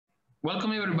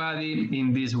Welcome everybody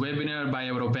in this webinar by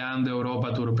Europeando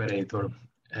Europa Tour Operator.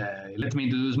 Let me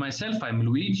introduce myself. I'm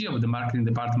Luigi of the marketing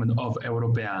department of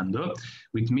Europeando.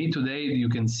 With me today, you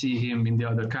can see him in the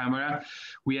other camera.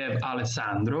 We have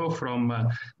Alessandro from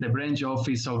the branch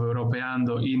office of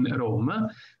Europeando in Rome.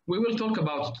 We will talk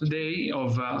about today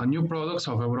of new products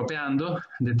of Europeando,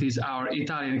 that is our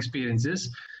Italian experiences.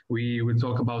 We will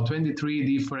talk about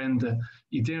 23 different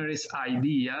itineraries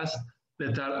ideas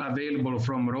that are available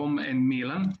from Rome and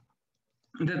Milan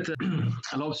that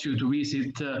allows you to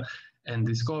visit and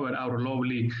discover our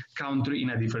lovely country in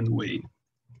a different way.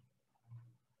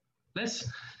 Let's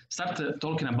start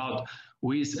talking about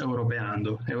who is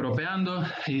Europeando. Europeando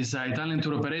is an Italian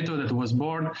tour operator that was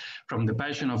born from the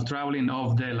passion of traveling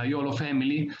of the Laiolo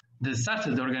family. They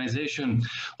started the organization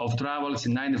of travels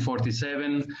in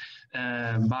 1947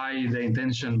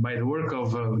 by the work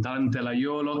of Dante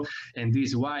Laiolo and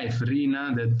his wife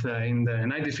Rina, that in the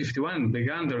 1951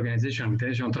 began the organization of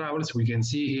international travels. We can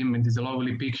see him in this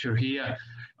lovely picture here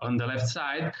on the left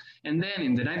side. And then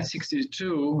in the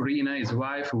 1962, Rina, his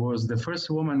wife, was the first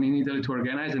woman in Italy to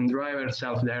organize and drive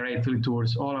herself directly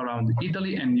tours all around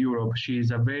Italy and Europe. She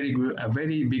is a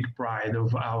very big pride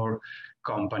of our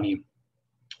company.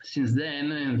 Since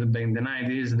then, in the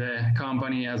 90s, the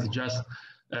company has just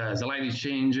slightly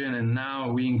changing, and now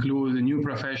we include new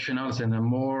professionals and a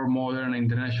more modern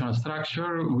international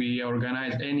structure. We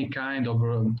organize any kind of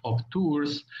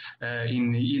tours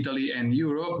in Italy and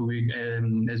Europe.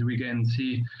 As we can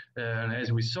see,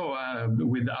 as we saw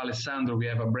with Alessandro, we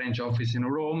have a branch office in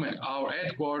Rome. Our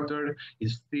headquarters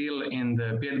is still in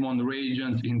the Piedmont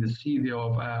region, in the city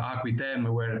of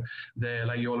Aquiterme, where the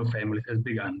Laiolo family has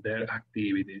begun their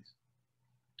activities.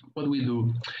 What we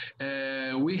do?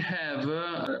 We have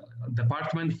a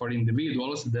department for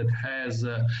individuals that has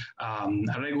a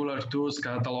regular tours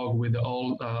catalog with a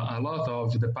lot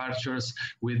of departures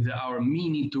with our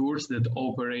mini tours that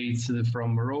operates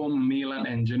from Rome, Milan,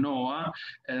 and Genoa,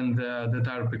 and that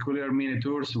are peculiar mini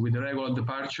tours with regular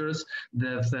departures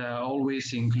that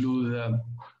always include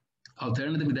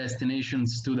alternative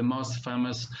destinations to the most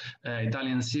famous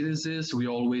Italian cities. We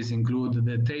always include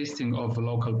the tasting of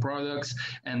local products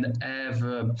and have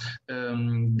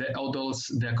the hotels,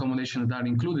 the accommodation that are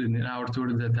included in our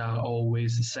tour that are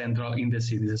always central in the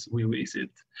cities we visit.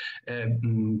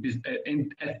 And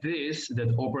at this,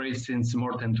 that operates since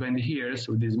more than 20 years,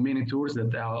 with these mini tours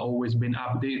that are always been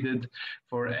updated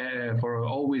for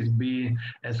always be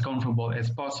as comfortable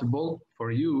as possible for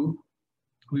you.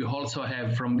 We also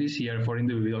have from this year for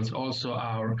individuals also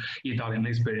our Italian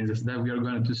experiences that we are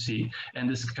going to see and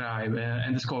describe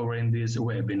and discover in this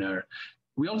webinar.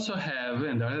 We also have,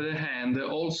 on the other hand,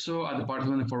 also a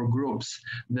department for groups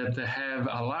that have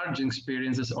a large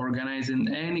experiences organizing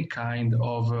any kind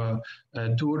of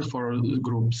tour for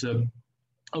groups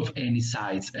of any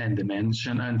size and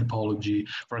dimension and topology.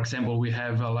 For example, we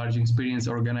have a large experience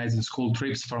organizing school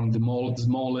trips from the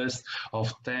smallest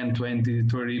of 10, 20,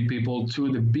 30 people to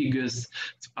the biggest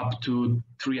up to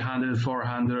 300,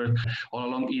 400 all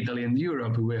along Italy and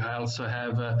Europe. We also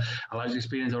have a large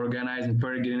experience organizing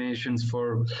peregrinations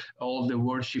for all the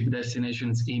worship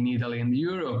destinations in Italy and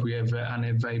Europe. We have an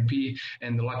VIP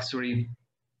and luxury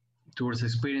tours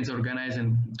experience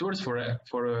organizing tours for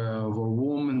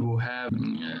women who have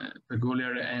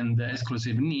peculiar and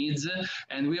exclusive needs,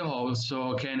 and we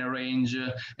also can arrange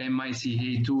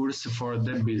MICA tours for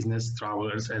the business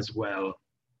travelers as well.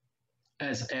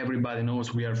 As everybody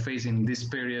knows, we are facing this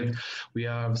period, we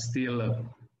are still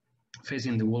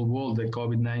facing the whole world, the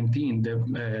COVID-19, the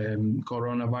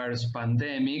coronavirus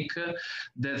pandemic,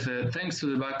 that thanks to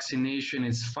the vaccination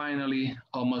is finally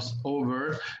almost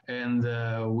over, and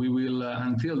we will,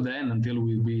 until then, until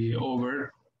we be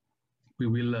over, we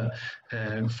will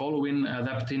following,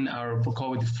 adapting our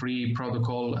COVID-free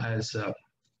protocol as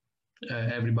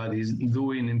everybody is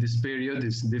doing in this period,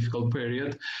 this difficult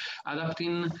period,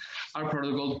 adapting our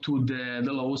protocol to the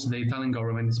laws the Italian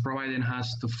government is providing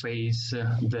us to face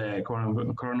the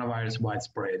coronavirus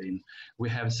widespreading. We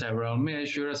have several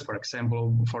measures. For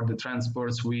example, for the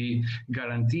transports, we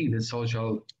guarantee the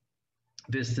social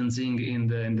distancing in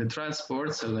the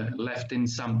transports, left in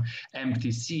some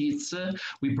empty seats.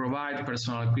 We provide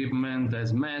personal equipment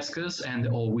as masks, and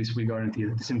always we guarantee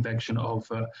the disinfection of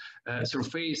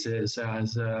surfaces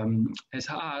as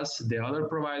us, the other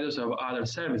providers of other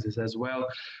services as well,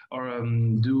 or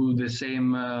do the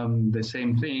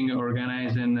same thing,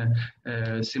 organizing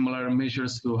similar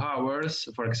measures to ours.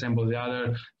 For example, the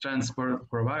other transport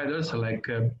providers like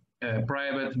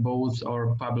private boats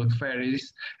or public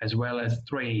ferries, as well as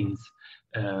trains.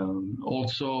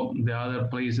 Also, the other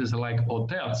places like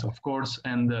hotels, of course,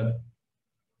 and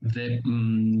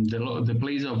the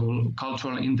place of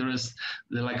cultural interest,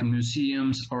 like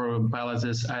museums or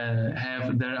palaces,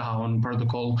 have their own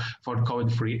protocol for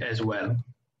COVID-free as well.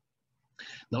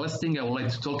 The last thing I would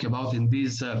like to talk about in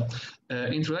this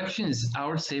introduction is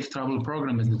our safe travel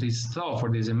program that is thought for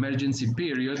this emergency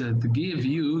period that give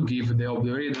the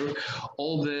operator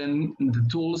all the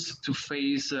tools to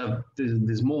face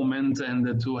this moment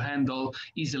and to handle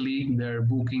easily their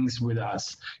bookings with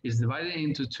us. It's divided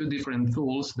into two different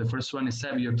tools. The first one is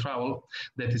Save Your Travel,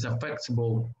 that is a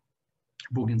flexible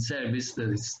booking service that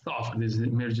is tough this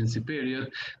emergency period,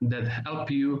 that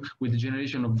help you with the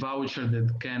generation of voucher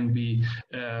that can be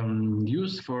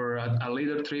used for a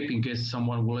later trip in case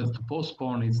someone will have to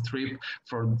postpone its trip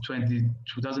for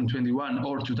 2021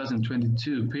 or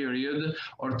 2022 period,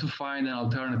 or to find an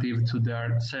alternative to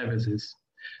their services.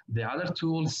 The other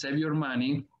tool, Save Your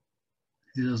Money,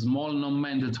 is a small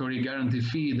non-mandatory guarantee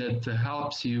fee that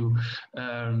helps you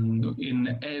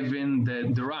in having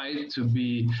the right to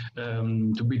be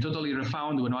totally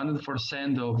refunded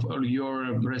 100% of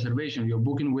your reservation, your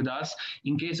booking with us,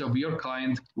 in case of your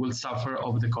client will suffer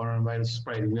of the coronavirus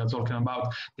spread. We are talking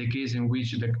about the case in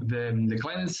which the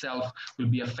client itself will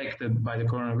be affected by the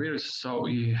coronavirus, so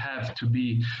you have to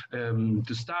be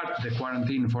to start the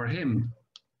quarantine for him,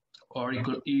 or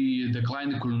the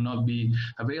client could not be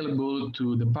available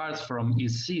to depart from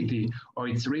his city or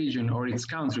its region or its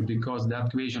country because the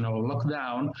activation of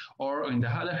lockdown, or on the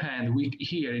other hand, we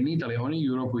here in Italy or in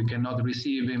Europe, we cannot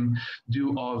receive him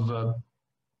due of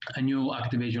a new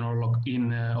activation or of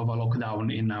a lockdown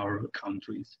in our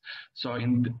countries. So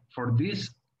for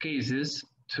these cases,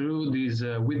 through this,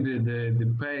 with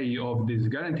the pay of this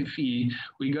guarantee fee,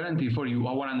 we guarantee for you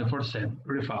a 100%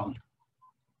 refund.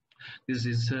 This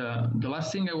is the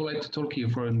last thing I would like to talk to you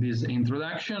for in this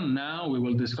introduction. Now we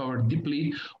will discover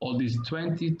deeply all these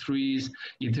 23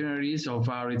 itineraries of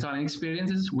our Italian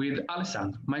experiences with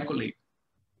Alessandro, my colleague.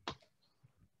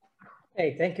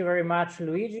 Hey, thank you very much,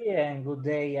 Luigi, and good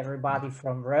day, everybody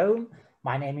from Rome.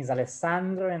 My name is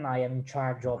Alessandro, and I am in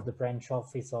charge of the branch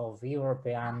office of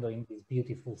Europeando in this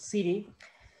beautiful city.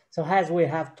 So as we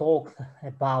have talked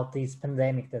about this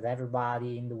pandemic that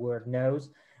everybody in the world knows,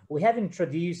 we have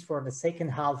introduced for the second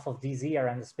half of this year,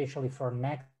 and especially for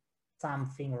next,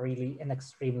 something really and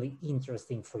extremely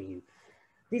interesting for you.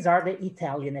 These are the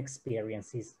Italian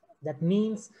experiences. That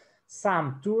means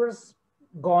some tours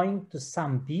going to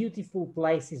some beautiful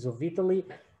places of Italy,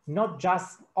 not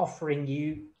just offering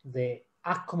you the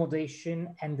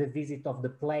accommodation and the visit of the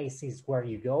places where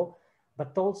you go,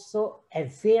 but also a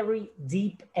very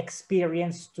deep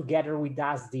experience together with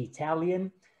us, the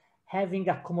Italian, having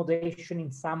accommodation in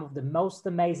some of the most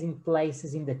amazing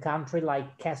places in the country,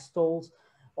 like castles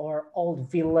or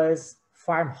old villas,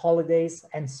 farm holidays,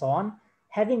 and so on,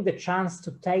 having the chance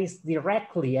to taste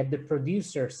directly at the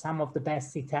producer some of the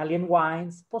best Italian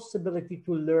wines, possibility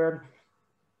to learn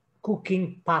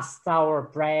cooking pasta or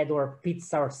bread or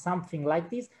pizza or something like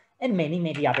this, and many,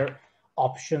 many other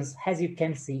options, as you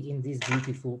can see in these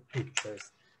beautiful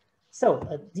pictures.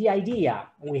 So the idea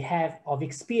we have of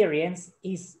experience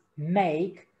is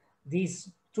make this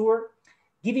tour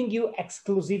giving you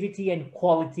exclusivity and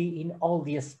quality in all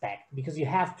the aspects, because you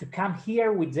have to come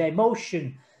here with the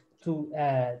emotion to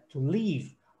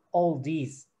leave all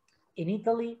these in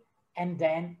Italy and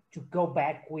then to go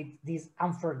back with these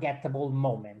unforgettable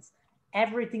moments.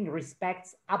 Everything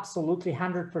respects absolutely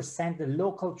 100% the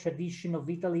local tradition of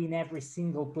Italy in every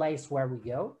single place where we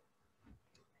go.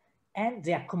 And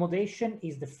the accommodation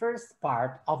is the first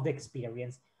part of the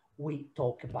experience we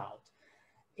talk about.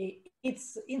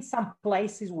 It's in some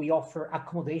places we offer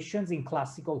accommodations in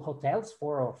classical hotels,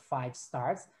 4 or 5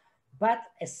 stars, but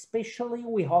especially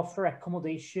we offer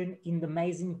accommodation in the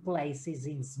amazing places,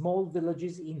 in small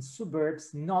villages, in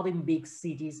suburbs, not in big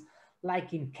cities,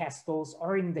 like in castles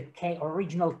or in the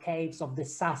original caves of the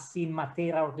Sassi in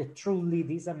Matera, or the Trulli,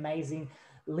 this amazing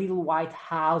little white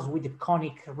house with a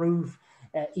conic roof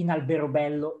in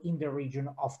Alberobello in the region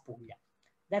of Puglia.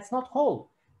 That's not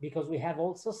all, because we have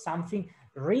also something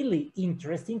really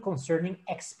interesting concerning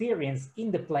experience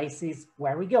in the places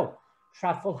where we go.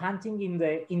 Truffle hunting in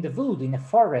the wood, in the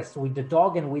forest, with the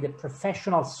dog and with a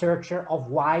professional searcher of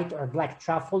white or black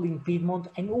truffle in Piedmont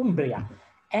and Umbria.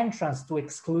 Entrance to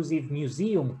exclusive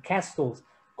museum, castles,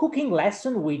 cooking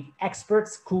lesson with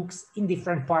experts cooks in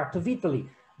different parts of Italy,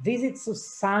 visits to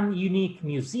some unique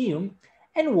museum,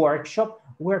 and workshop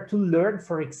where to learn,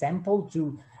 for example,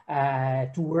 to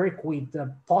work with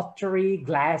pottery,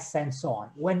 glass, and so on.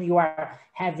 When you are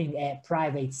having a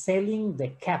private sailing, the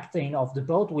captain of the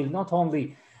boat will not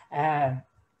only the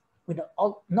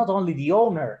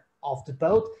owner of the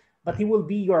boat, but he will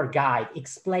be your guide,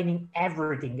 explaining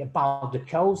everything about the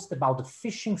coast, about the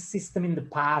fishing system in the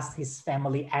past, his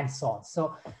family, and so on.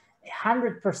 So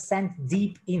 100%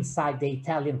 deep inside the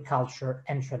Italian culture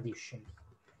and tradition.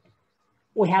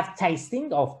 We have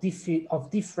tasting of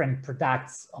different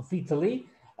products of Italy,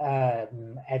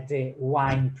 at the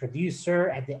wine producer,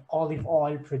 at the olive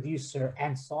oil producer,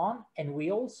 and so on. And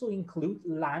we also include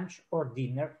lunch or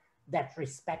dinner that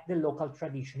respect the local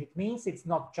tradition. It means it's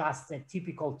not just a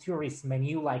typical tourist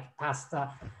menu like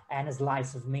pasta and a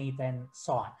slice of meat and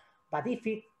so on. But if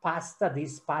it's pasta,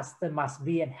 this pasta must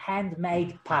be a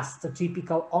handmade pasta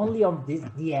typical only on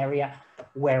the area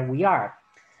where we are.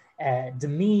 The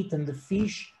meat and the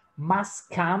fish must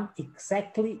come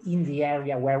exactly in the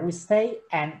area where we stay,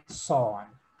 and so on.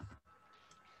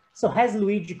 So as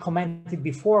Luigi commented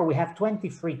before, we have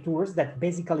 23 tours that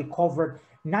basically cover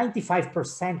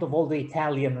 95% of all the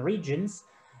Italian regions.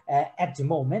 At the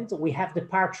moment, we have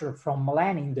departure from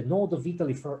Milan in the north of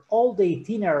Italy for all the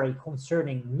itinerary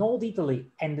concerning North Italy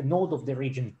and the north of the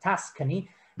region Tuscany,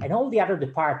 and all the other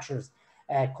departures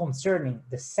concerning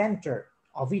the center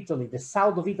of Italy, the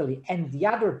south of Italy, and the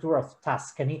other tour of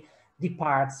Tuscany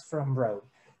departs from Rome.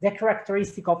 The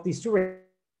characteristic of this tour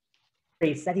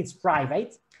is that it's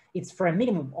private, it's for a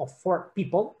minimum of 4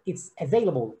 people, it's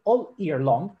available all year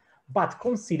long, but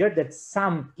consider that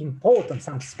some important,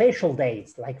 some special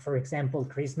days, like for example,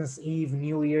 Christmas Eve,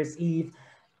 New Year's Eve,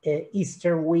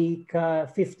 Easter week,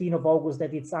 15th of August,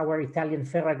 that it's our Italian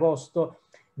Ferragosto,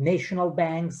 national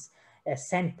banks,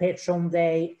 St. Patron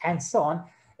Day, and so on,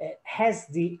 as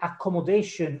the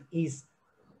accommodation is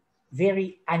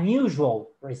very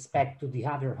unusual respect to the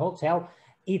other hotel,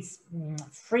 it's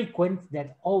frequent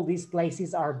that all these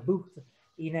places are booked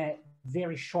in a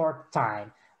very short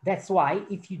time. That's why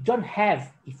if we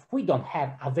don't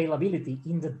have availability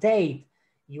in the date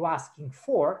you're asking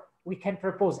for, we can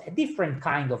propose a different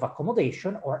kind of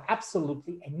accommodation or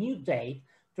absolutely a new date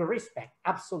to respect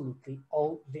absolutely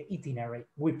all the itinerary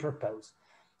we propose.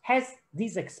 As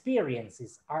these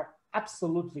experiences are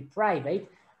absolutely private,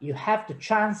 you have the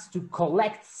chance to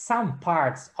collect some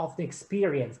parts of the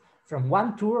experience from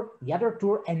one tour, the other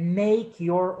tour, and make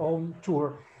your own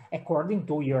tour according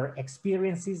to your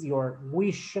experiences, your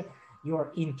wish,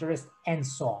 your interest, and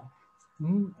so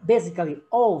on. Basically,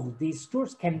 all these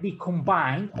tours can be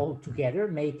combined all together,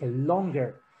 make a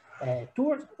longer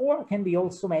tour, or can be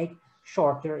also made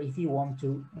shorter if you want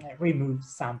to remove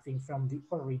something from the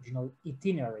original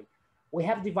itinerary. We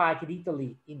have divided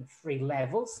Italy in 3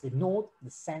 levels: the north,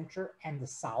 the center, and the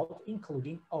south,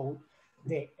 including all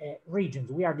the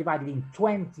regions. We are divided in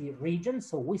 20 regions.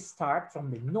 So we start from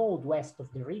the northwest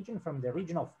of the region, from the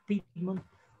region of Piedmont,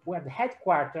 where the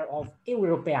headquarters of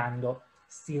Europeando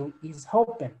still is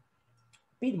open.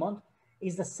 Piedmont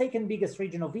is the 2nd biggest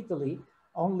region of Italy.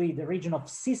 Only the region of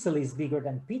Sicily is bigger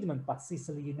than Piedmont, but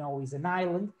Sicily, you know, is an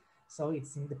island. So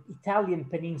it's in the Italian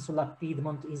peninsula.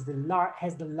 Piedmont is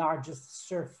has the largest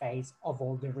surface of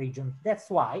all the regions. That's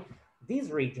why this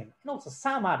region, and also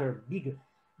some other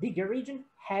bigger region,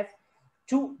 have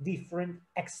 2 different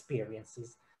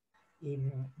experiences.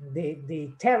 In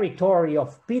the territory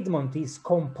of Piedmont is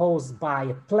composed by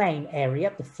a plain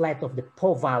area, the flat of the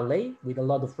Po Valley, with a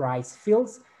lot of rice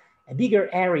fields, a bigger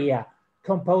area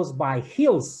composed by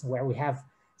hills, where we have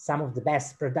some of the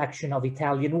best production of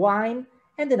Italian wine,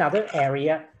 and another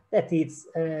area that is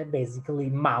basically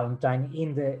mountain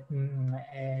in the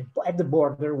at the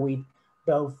border with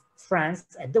both France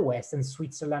at the west and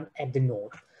Switzerland at the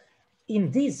north. In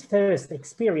this first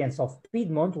experience of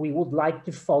Piedmont, we would like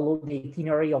to follow the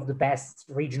itinerary of the best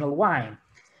regional wine.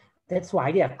 That's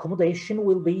why the accommodation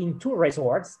will be in 2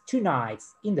 resorts, 2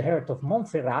 nights in the heart of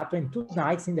Monferrato and 2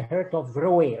 nights in the heart of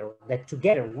Roero, that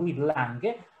together with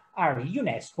Langhe are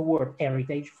UNESCO World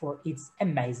Heritage for its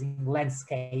amazing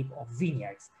landscape of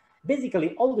vineyards.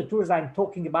 Basically, all the tours I'm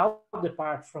talking about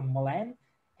depart from Milan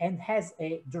and has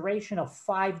a duration of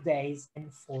 5 days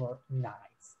and 4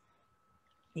 nights.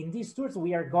 In these tours,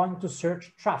 we are going to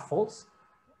search truffles,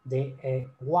 the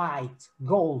white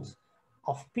gold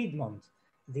of Piedmont,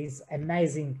 this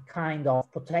amazing kind of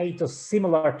potato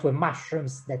similar to a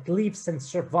mushrooms that lives and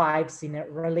survives in a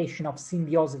relation of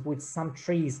symbiosis with some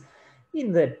trees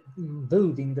in the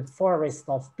wood, in the forest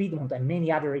of Piedmont and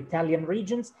many other Italian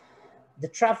regions. The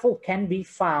truffle can be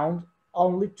found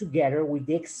only together with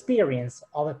the experience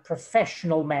of a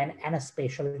professional man and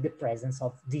especially the presence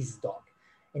of this dog.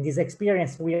 In this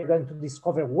experience, we are going to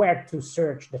discover where to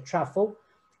search the truffle,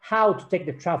 how to take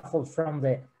the truffle from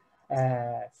the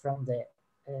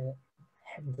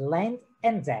land,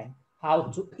 and then how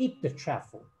to eat the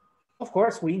truffle. Of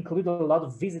course, we include a lot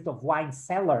of visit of wine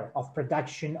cellar, of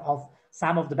production of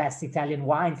some of the best Italian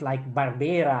wines like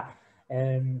Barbera,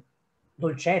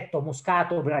 Dolcetto,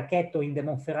 Moscato, Bracchetto in the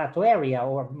Monferrato area,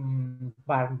 or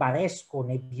Baresco,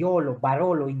 Nebbiolo,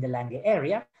 Barolo in the Langhe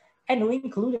area. And we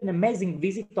include an amazing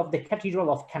visit of the Cathedral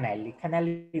of Canelli.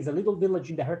 Canelli is a little village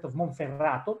in the heart of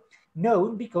Monferrato,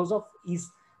 known because of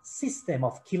its system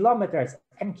of kilometers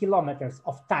and kilometers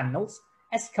of tunnels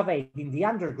excavated in the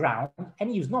underground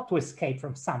and used not to escape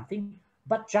from something,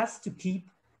 but just to keep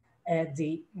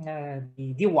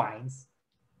the wines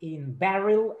in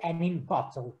barrel and in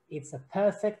bottle. It's a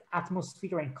perfect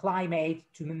atmosphere and climate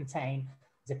to maintain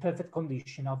the perfect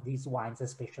condition of these wines,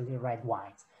 especially red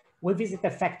wines. We visit the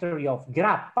factory of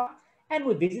Grappa, and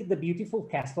we visit the beautiful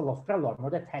castle of Pralormo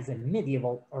that has a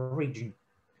medieval origin.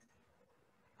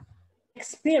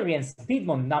 Experience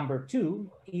Piedmont #2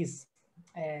 is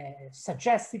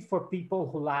suggested for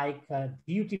people who like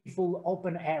beautiful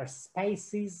open air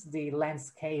spaces, the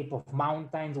landscape of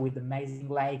mountains with amazing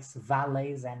lakes,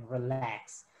 valleys, and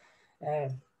relax.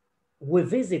 We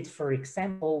visit, for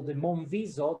example, the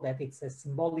Monviso, that it's a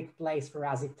symbolic place for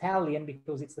us Italian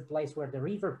because it's the place where the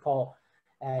River Po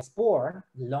is born,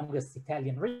 the longest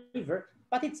Italian river,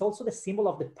 but it's also the symbol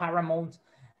of the Paramount,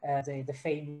 the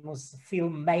famous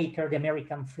filmmaker, the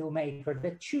American filmmaker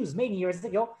that chose many years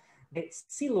ago the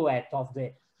silhouette of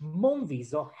the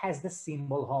Monviso as the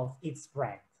symbol of its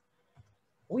brand.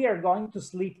 We are going to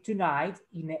sleep tonight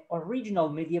in an original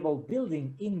medieval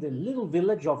building in the little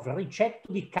village of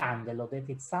Ricetto di Candelo. That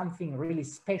it's something really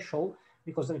special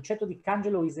because Ricetto di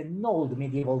Candelo is an old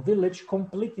medieval village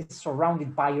completely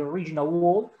surrounded by original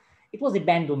wall. It was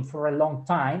abandoned for a long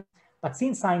time, but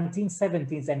since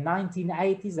 1970s and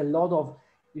 1980s, a lot of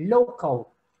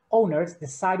local owners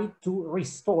decided to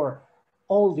restore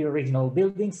all the original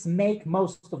buildings, make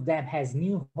most of them as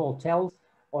new hotels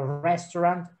or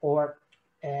restaurant or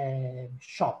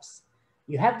shops.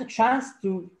 You have the chance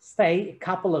to stay a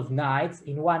couple of nights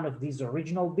in one of these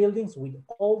original buildings with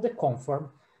all the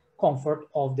comfort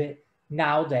of the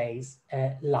nowadays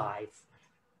life.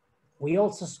 We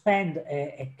also spend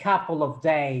a couple of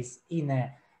days in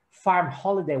a farm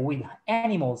holiday with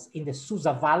animals in the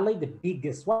Susa Valley,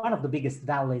 one of the biggest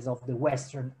valleys of the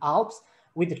Western Alps,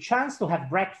 with the chance to have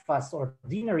breakfast or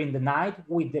dinner in the night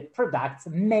with the products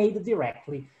made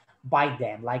directly by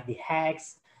them, like the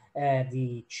eggs,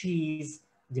 the cheese,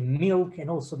 the milk, and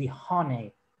also the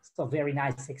honey. So very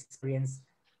nice experience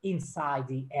inside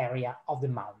the area of the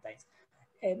mountains.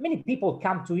 Many people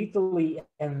come to Italy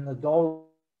and go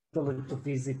to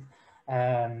visit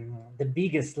the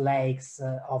biggest lakes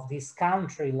of this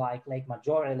country, like Lake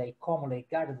Maggiore, Lake Como, Lake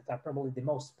Garda, that are probably the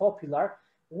most popular.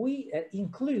 We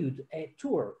include a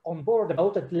tour on board a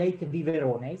boat at Lake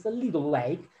Viverone. It's a little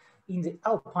lake in the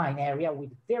Alpine area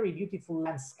with very beautiful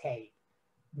landscape.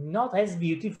 Not as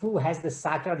beautiful as the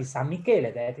Sacra di San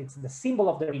Michele, that it's the symbol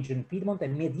of the region Piedmont, a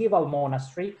medieval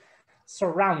monastery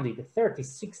surrounded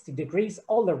 30-60 degrees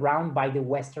all around by the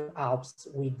Western Alps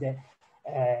with the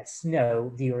snow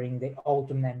during the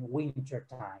autumn and winter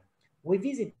time. We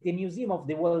visit the Museum of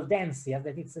the Waldensia,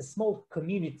 that it's a small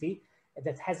community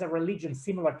that has a religion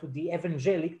similar to the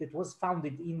evangelic that was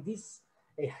founded in this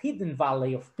hidden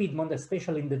valley of Piedmont,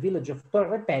 especially in the village of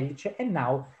Torre Pellice, and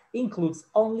now includes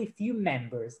only few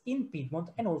members in Piedmont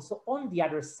and also on the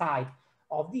other side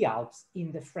of the Alps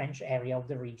in the French area of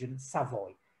the region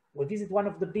Savoy. We visit one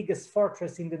of the biggest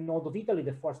fortresses in the north of Italy,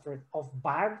 the fortress of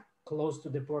Bard, close to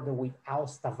the border with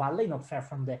Aosta Valley, not far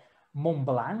from the Mont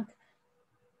Blanc,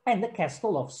 and the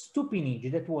castle of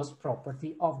Stupinigi that was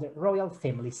property of the royal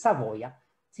family Savoia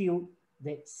till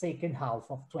the second half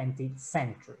of 20th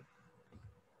century.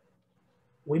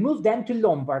 We move then to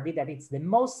Lombardy, that it's the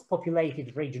most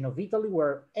populated region of Italy,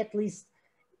 where at least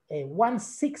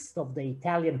 1/6 of the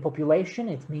Italian population,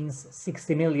 it means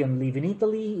 60 million live in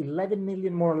Italy, 11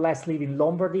 million more or less live in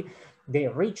Lombardy, the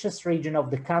richest region of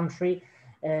the country,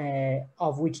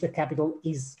 of which the capital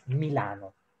is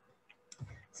Milano.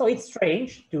 So it's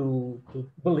strange to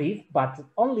believe, but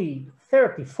only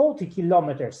 30-40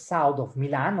 kilometers south of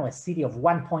Milano, a city of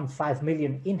 1.5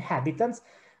 million inhabitants,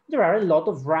 there are a lot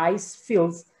of rice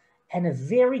fields and a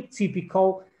very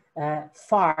typical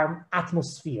farm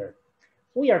atmosphere.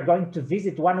 We are going to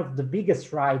visit one of the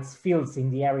biggest rice fields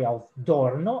in the area of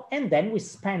Dorno, and then we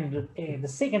spend the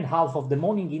second half of the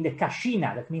morning in the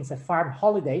Cascina, that means the farm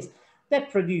holidays, that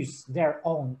produce their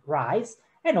own rice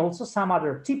and also some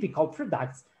other typical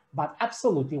products, but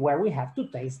absolutely where we have to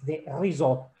taste the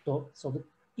risotto, so the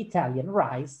Italian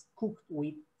rice cooked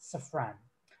with saffron.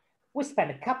 We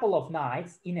spent a couple of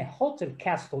nights in a hotel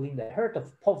castle in the heart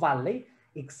of Po Valley,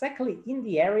 exactly in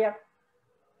the area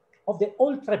of the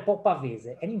Oltrepo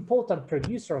Pavese, an important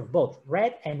producer of both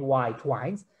red and white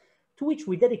wines, to which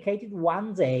we dedicated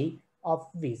one day of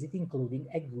visit, including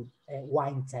a good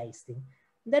wine tasting.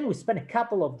 Then we spent a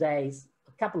couple of days,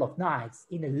 a couple of nights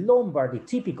in a Lombardy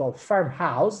typical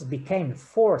farmhouse, became a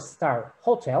 4-star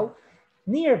hotel,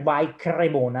 nearby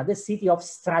Cremona, the city of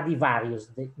Stradivarius,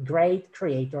 the great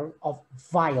creator of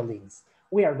violins.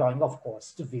 We are going, of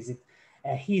course, to visit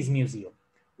his museum.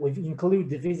 We've included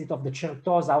the visit of the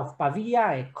Certosa of Pavia,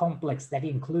 a complex that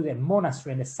includes a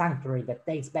monastery and a sanctuary that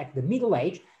dates back to the Middle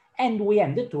Age, and we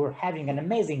end the tour having an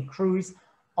amazing cruise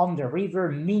on the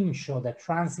river Mincio that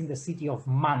runs in the city of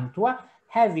Mantua,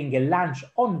 having a lunch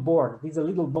on board with a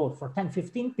little boat for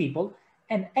 10-15 people,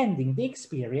 and ending the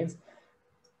experience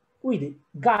with a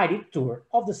guided tour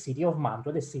of the city of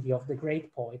Mantua, the city of the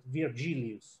great poet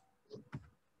Virgilius.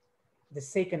 The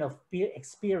second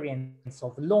experience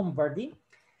of Lombardy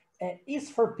is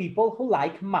for people who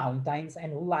like mountains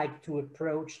and who like to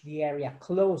approach the area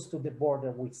close to the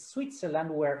border with Switzerland,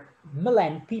 where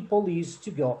Milan people used to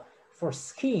go for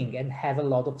skiing and have a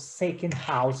lot of second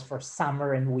house for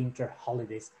summer and winter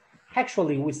holidays.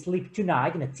 Actually, we sleep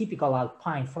tonight in a typical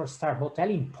Alpine 4-star hotel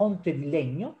in Ponte di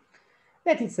Legno.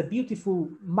 That is a beautiful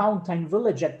mountain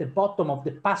village at the bottom of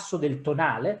the Passo del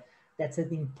Tonale. That's an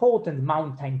important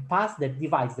mountain pass that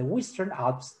divides the Western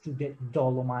Alps to the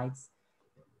Dolomites.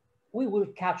 We will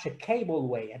catch a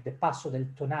cableway at the Passo del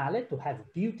Tonale to have a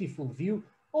beautiful view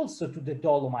also to the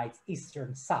Dolomites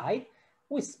eastern side.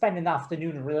 We spend an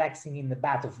afternoon relaxing in the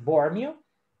Bath of Bormio,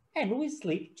 and we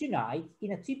sleep tonight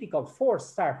in a typical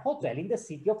 4-star hotel in the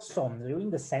city of Sondrio in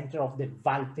the center of the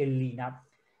Valtellina.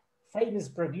 Famous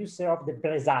producer of the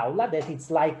bresaola, that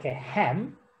it's like a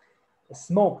ham, a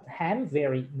smoked ham,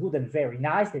 very good and very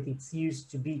nice, that it's used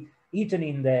to be eaten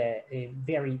in the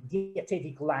very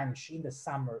dietetic lunch in the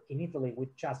summer in Italy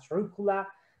with just rucola,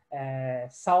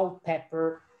 salt,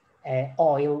 pepper,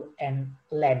 oil, and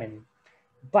lemon.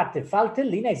 But the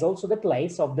Valtellina is also the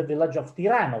place of the village of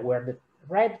Tirano, where the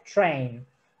red train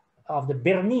of the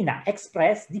Bernina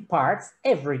Express departs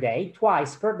every day,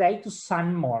 twice per day, to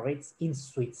St. Moritz in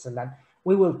Switzerland.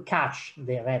 We will catch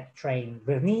the red train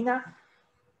Bernina,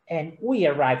 and we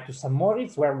arrive to St.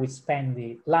 Moritz, where we spend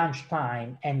the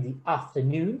lunchtime and the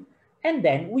afternoon, and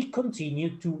then we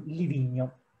continue to Livigno.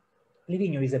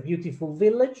 Livigno is a beautiful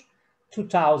village,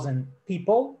 2,000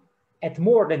 people, at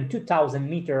more than 2,000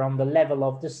 meters on the level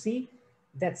of the sea,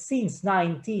 that since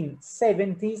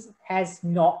 1970s has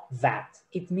no VAT.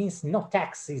 It means no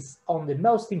taxes on the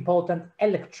most important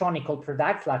electronic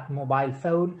products like mobile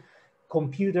phone,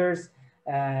 computers,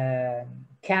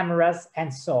 cameras,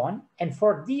 and so on. And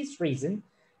for this reason,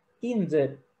 in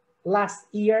the last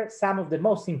year, some of the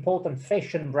most important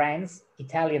fashion brands,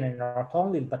 Italian and not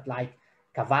only, but like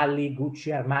Cavalli,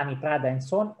 Gucci, Armani, Prada, and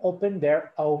so on, open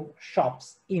their own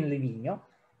shops in Livigno.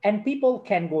 And people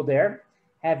can go there,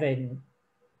 have an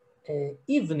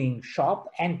evening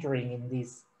shop, entering in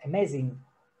these amazing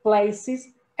places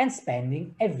and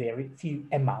spending a very few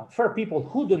amount. For people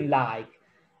who don't like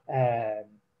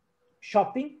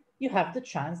shopping, they have the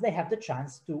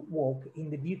chance to walk in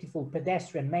the beautiful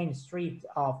pedestrian main street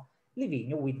of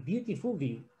Livigno with beautiful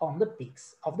view on the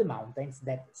peaks of the mountains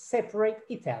that separate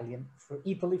Italy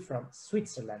from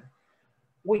Switzerland.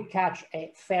 We catch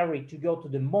a ferry to go to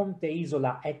the Monte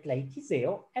Isola at Lake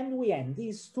Iseo, and we end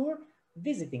this tour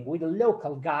visiting with a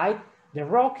local guide the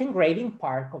rock engraving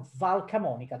park of Val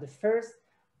Camonica, the first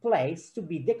place to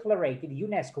be declared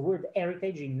UNESCO World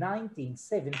Heritage in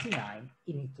 1979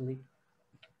 in Italy.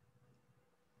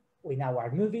 We now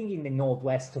are moving in the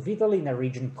northwest of Italy in a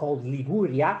region called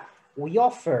Liguria. We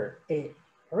offer a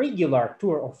regular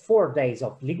tour of 4 days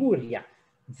of Liguria,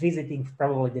 visiting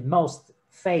probably the most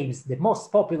famous, the most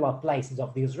popular places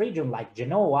of this region, like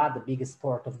Genoa, the biggest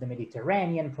port of the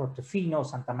Mediterranean, Portofino,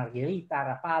 Santa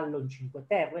Margherita, Rapallo, and Cinque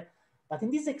Terre. But in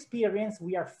this experience,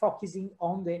 we are focusing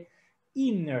on the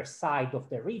inner side of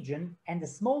the region, and the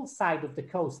small side of the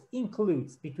coast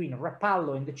includes between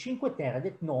Rapallo and the Cinque Terre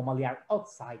that normally are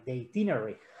outside the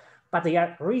itinerary. But they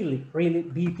are really, really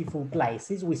beautiful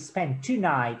places. We spent 2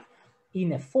 nights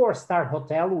in a 4-star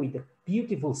hotel with a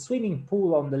beautiful swimming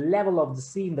pool on the level of the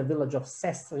sea in the village of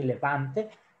Sestri Levante,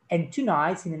 and 2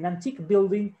 nights in an antique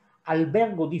building,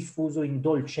 Albergo Diffuso in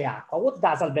Dolce Acqua. What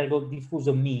does Albergo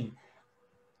Diffuso mean?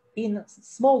 In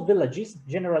small villages,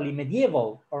 generally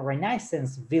medieval or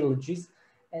Renaissance villages,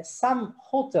 some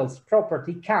hotels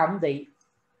property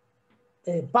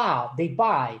they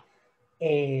buy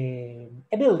a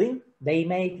building, they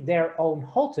make their own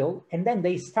hotel, and then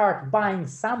they start buying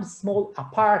some small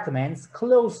apartments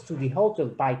close to the hotel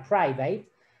by private,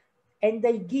 and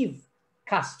they give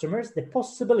customers the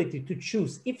possibility to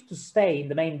choose if to stay in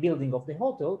the main building of the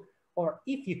hotel, or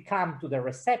if you come to the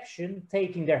reception,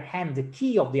 take in their hand the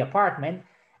key of the apartment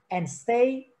and stay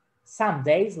some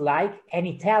days like an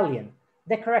Italian.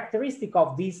 The characteristic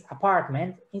of this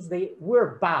apartment is they were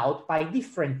bought by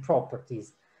different properties,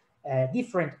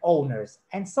 different owners.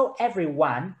 And so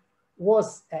everyone was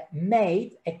made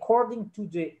according to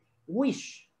the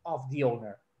wish of the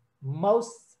owner,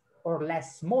 most or less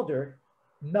modern,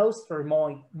 most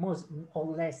or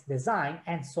less design,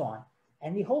 and so on.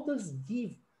 And the hotels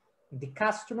give the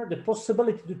customer the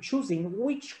possibility to choose in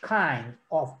which kind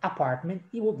of apartment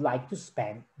he would like to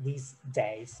spend these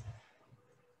days.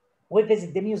 We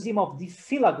visit the Museum of the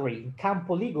Filagri in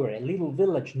Campo Ligure, a little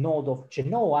village north of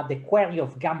Genoa, the quarry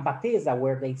of Gambatesa,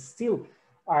 where they still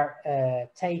are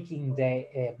taking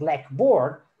the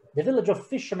blackboard, the village of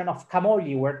fishermen of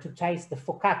Camogli, where to taste the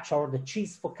focaccia or the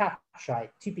cheese focaccia, a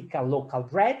typical local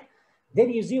bread, the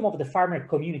Museum of the Farmer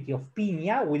Community of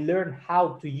Pigna. We learn how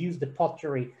to use the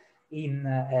pottery in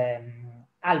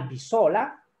Albisola,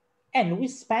 and we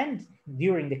spend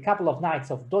during the couple of nights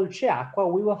of Dolce Acqua,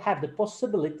 we will have the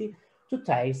possibility to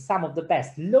taste some of the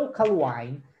best local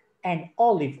wine and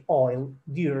olive oil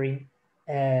during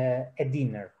a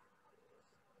dinner.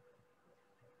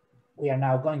 We are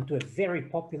now going to a very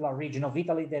popular region of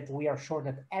Italy that we are sure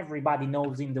that everybody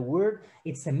knows in the world.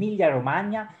 It's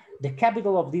Emilia-Romagna. The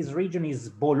capital of this region is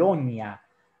Bologna,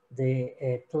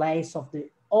 the place of the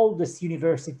oldest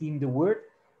university in the world.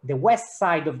 The west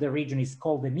side of the region is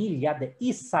called Emilia. The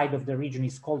east side of the region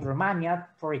is called Romagna.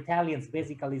 For Italians,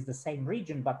 basically, it's the same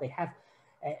region, but they have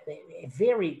a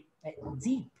very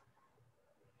deep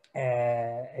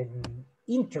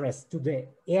interest to the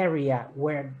area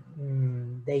where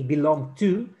they belong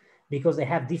to, because they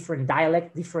have different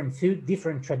dialect, different food,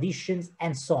 different traditions,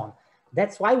 and so on.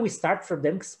 That's why we start from the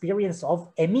experience of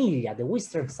Emilia, the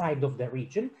western side of the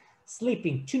region,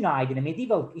 sleeping 2 nights in a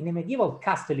medieval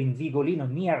castle in Vigolino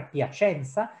near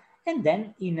Piacenza, and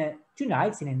then in 2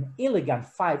 nights in an elegant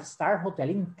 5-star hotel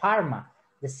in Parma,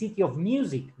 the city of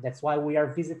music. That's why we are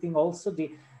visiting also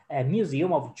the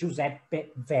Museum of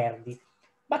Giuseppe Verdi.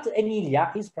 But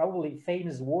Emilia is probably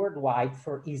famous worldwide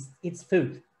for its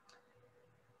food.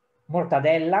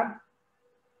 Mortadella,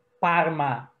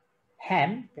 Parma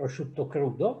ham, prosciutto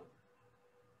crudo,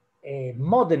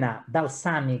 Modena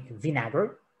balsamic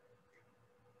vinegar,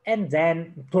 and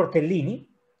then tortellini.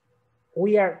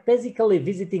 We are basically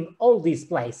visiting all these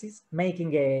places,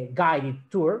 making a guided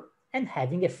tour and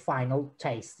having a final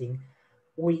tasting.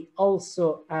 We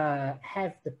also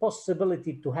have the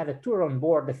possibility to have a tour on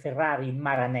board the Ferrari in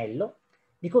Maranello,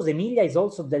 because Emilia is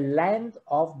also the land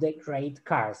of the great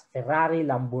cars, Ferrari,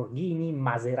 Lamborghini,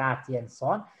 Maserati, and so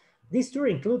on. This tour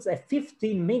includes a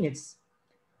 15 minutes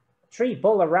trip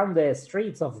all around the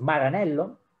streets of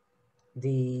Maranello.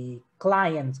 The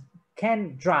client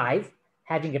can drive,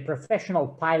 having a professional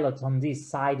pilot on this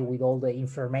side with all the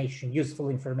information, useful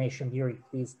information during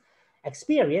this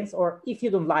experience. Or if you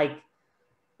don't like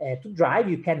to drive,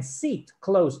 you can sit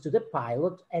close to the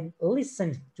pilot and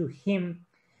listen to him,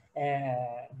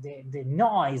 the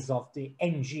noise of the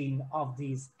engine of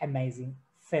this amazing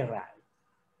Ferrari.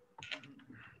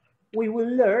 We will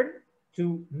learn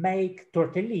to make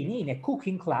tortellini in a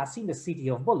cooking class in the city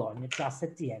of Bologna, just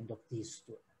at the end of this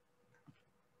tour.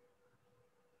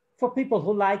 For people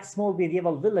who like small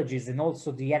medieval villages and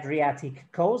also the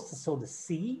Adriatic coast, so the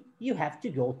sea, you have to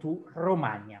go to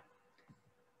Romagna.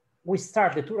 We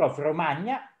start the tour of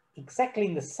Romagna exactly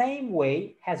in the same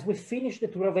way as we finish the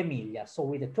tour of Emilia, so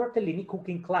with the tortellini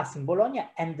cooking class in Bologna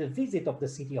and the visit of the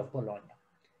city of Bologna.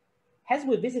 As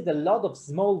we visit a lot of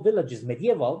small villages,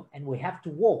 medieval, and we have to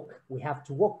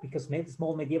walk because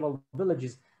small medieval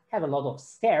villages have a lot of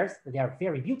stairs. They are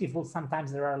very beautiful.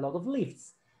 Sometimes there are a lot of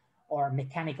lifts or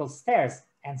mechanical stairs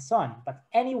and so on. But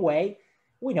anyway,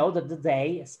 we know that the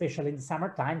day, especially in the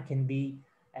summertime, can be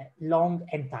long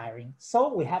and tiring.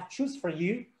 So we have choose for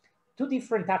you 2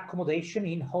 different accommodation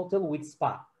in hotel with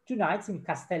spa. 2 nights in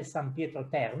Castel San Pietro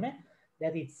Terme,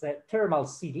 that it's a thermal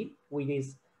city with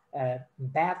its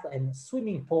bath and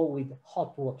swimming pool with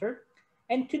hot water,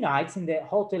 and 2 nights in the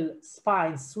hotel spa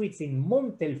and suites in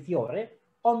Montefiore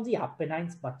on the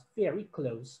Apennines, but very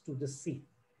close to the sea.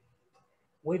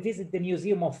 We visit the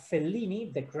Museum of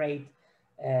Fellini, the great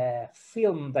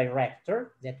film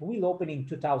director that will open in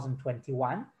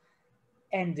 2021,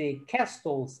 and the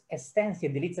castles Estense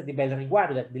and Delizia di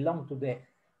Belriguardo that belong to the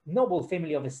noble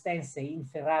family of Estense in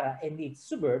Ferrara and its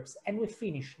suburbs. And we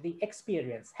finish the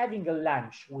experience having a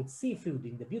lunch with seafood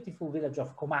in the beautiful village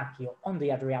of Comacchio on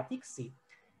the Adriatic Sea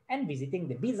and visiting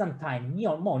the Byzantine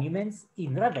monuments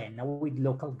in Ravenna with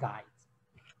local guides.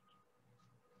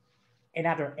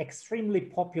 Another extremely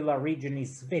popular region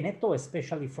is Veneto,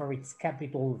 especially for its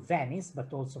capital Venice,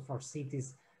 but also for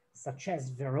cities such as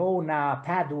Verona,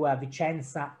 Padua,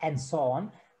 Vicenza, and so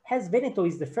on. As Veneto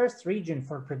is the first region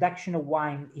for production of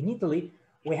wine in Italy,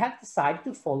 we have decided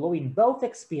to follow in both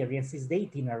experiences the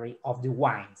itinerary of the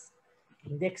wines.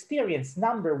 In the experience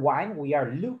number 1, we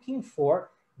are looking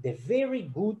for the very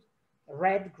good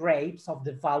red grapes of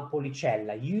the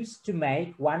Valpolicella, used to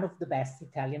make one of the best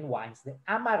Italian wines, the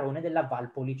Amarone della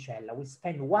Valpolicella. We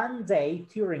spent one day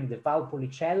touring the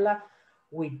Valpolicella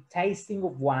with tasting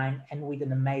of wine and with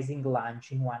an amazing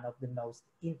lunch in one of the most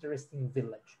interesting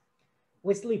villages.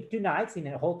 We sleep 2 nights in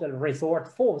a hotel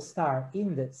resort 4-star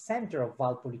in the center of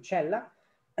Valpolicella,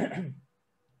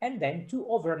 and then 2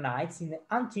 overnights in the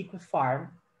Antique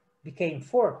Farm, became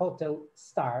 4 hotel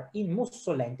star in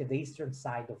Mussolente, the eastern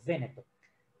side of Veneto.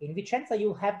 In Vicenza,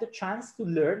 you'll have the chance to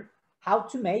learn how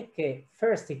to make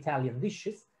first Italian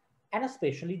dishes, and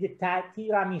especially the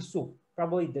tiramisu,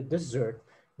 probably the dessert,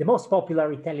 the most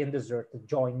popular Italian dessert that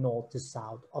join north to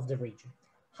south of the region.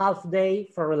 Half day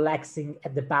for relaxing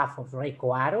at the bath of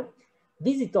Recoaro,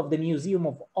 visit of the Museum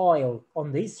of Oil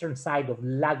on the eastern side of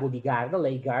Lago di Garda,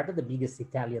 Lake Garda, the biggest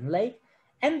Italian lake,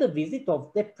 and the visit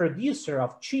of the producer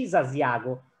of cheese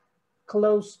Asiago,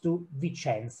 close to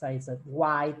Vicenza. It's a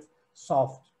white,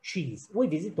 soft cheese. We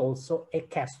visit also a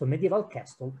castle, medieval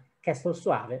castle, Castel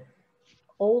Soave,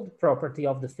 old property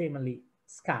of the family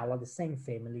Scala, the same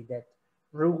family that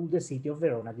ruled the city of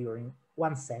Verona during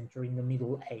 1 century in the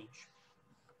Middle Age.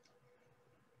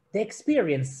 The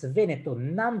experience Veneto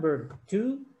number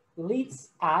 2 leads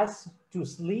us to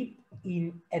sleep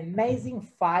in amazing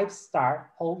 5-star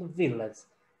old villas.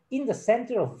 In the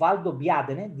center of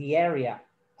Valdobbiadene, the area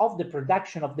of the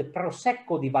production of the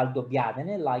Prosecco di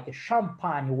Valdobbiadene, like a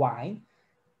champagne wine,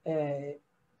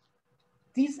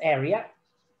 this area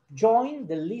joined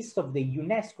the list of the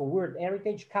UNESCO World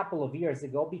Heritage a couple of years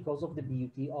ago because of the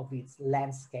beauty of its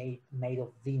landscape made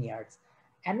of vineyards.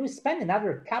 And we spent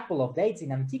another couple of days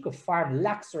in Antico Farm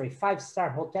luxury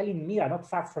 5-star hotel in Mira, not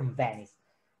far from Venice.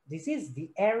 This is the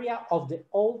area of the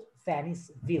old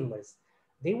Venice villas.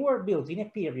 They were built in a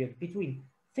period between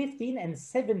 15 and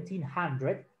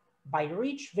 1700 by a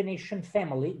rich Venetian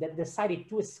family that decided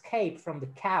to escape from the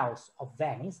chaos of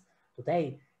Venice.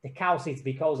 Today, the chaos is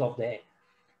because of the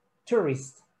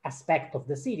tourist aspect of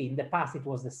the city. In the past, it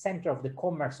was the center of the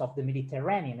commerce of the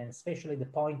Mediterranean, and especially the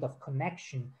point of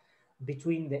connection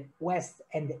between the West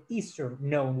and the Eastern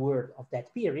known world of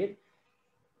that period.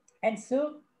 And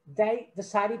so they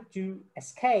decided to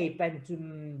escape and to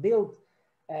build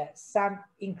some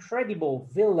incredible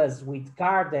villas with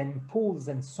garden, pools,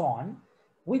 and so on.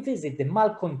 We visit the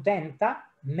Malcontenta,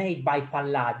 made by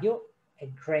Palladio, a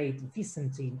great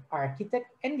Byzantine architect,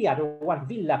 and the other one,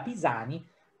 Villa Pisani,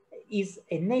 is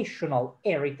a national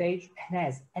heritage and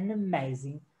has an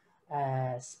amazing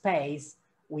space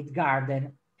with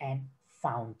garden and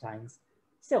fountains.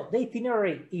 So the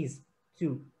itinerary is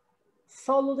to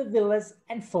follow the villas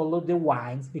and follow the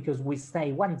wines, because we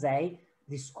stay 1 day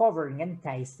discovering and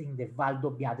tasting the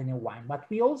Valdobbiadene wine. But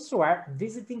we also are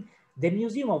visiting the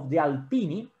Museum of the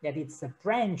Alpini, that it's a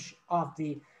branch of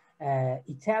the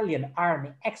Italian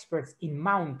army experts in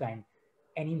mountain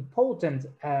and important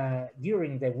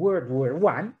during the World War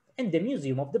I, and the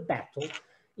Museum of the Battle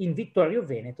in Vittorio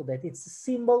Veneto, that it's a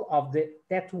symbol of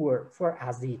that war for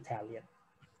us, the Italian.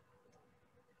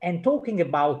 And talking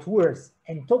about wars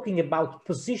and talking about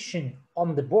position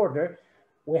on the border,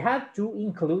 we have to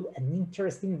include an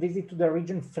interesting visit to the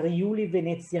region Friuli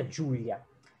Venezia Giulia.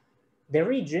 The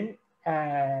region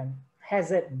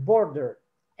has a border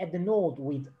at the north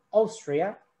with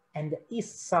Austria and the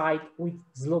east side with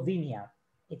Slovenia.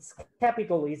 Its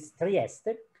capital is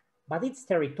Trieste, but its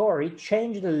territory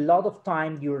changed a lot of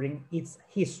time during its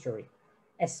history.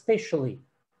 Especially,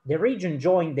 the region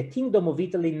joined the Kingdom of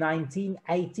Italy in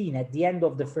 1918 at the end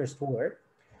of the First War,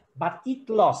 but it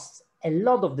lost a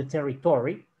lot of the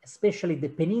territory, especially the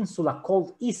peninsula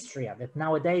called Istria, that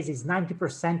nowadays is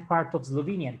 90% part of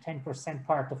Slovenia and 10%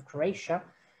 part of Croatia,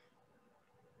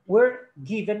 were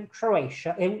given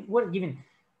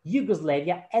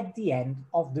Yugoslavia at the end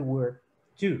of the war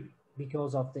too,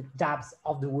 because of the debts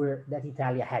of the war that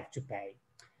Italy had to pay.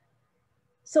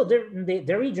 So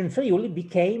the region Friuli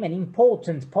became an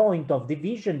important point of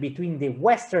division between the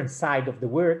western side of the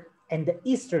world and the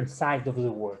eastern side of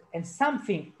the world. And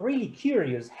something really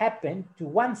curious happened to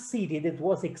one city that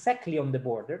was exactly on the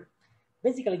border,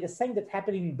 basically the same that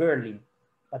happened in Berlin.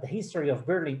 But the history of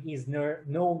Berlin is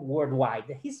known worldwide.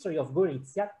 The history of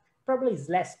Gorizia probably is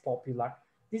less popular.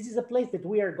 This is a place that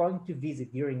we are going to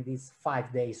visit during this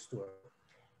 5 days tour.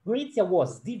 Gorizia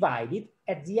was divided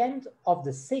at the end of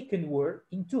the Second War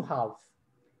in two halves.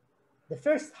 The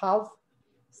first half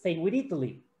stayed with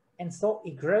Italy, and so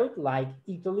it grew like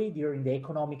Italy during the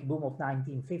economic boom of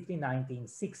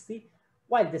 1950-1960,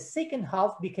 while the second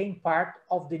half became part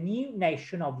of the new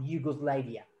nation of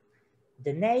Yugoslavia.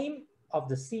 The name of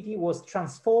the city was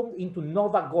transformed into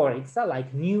Nova Gorica,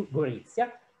 like New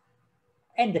Gorizia,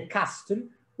 and the custom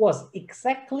was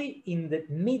exactly in the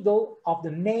middle of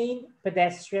the main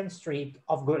pedestrian street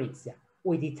of Gorizia,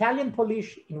 with Italian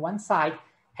police in one side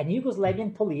and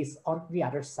Yugoslavian police on the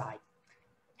other side.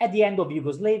 At the end of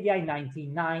Yugoslavia in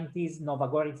 1990s, Nova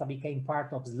Gorica became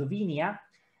part of Slovenia.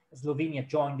 Slovenia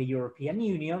joined the European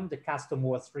Union, the custom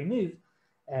was removed,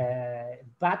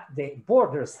 but the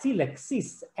border still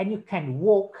exists and you can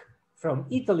walk from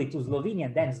Italy to Slovenia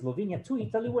and then Slovenia to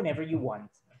Italy whenever you want.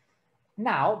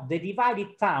 Now, the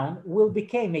divided town will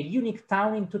become a unique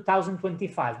town in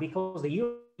 2025 because the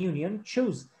European Union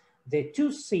chose the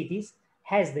two cities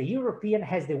as the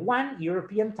one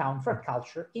European town for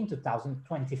culture in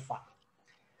 2025.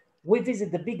 We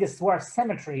visit the biggest war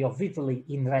cemetery of Italy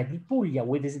in Re di Puglia.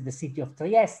 We visit the city of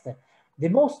Trieste, the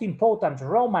most important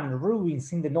Roman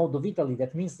ruins in the north of Italy,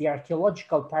 that means the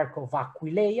archaeological park of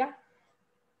Aquileia.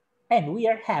 And we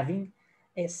are having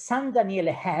a San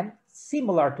Daniele ham,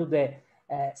 similar to the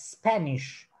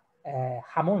Spanish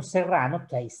jamón serrano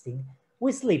tasting.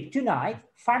 We sleep tonight,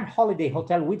 fun holiday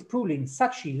hotel with pool in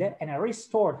Sacile and a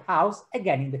restored house,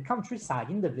 again in the countryside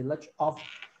in the village of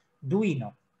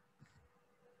Duino.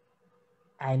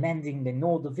 I'm ending the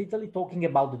north of Italy talking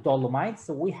about the Dolomites.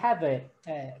 So we have a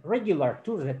regular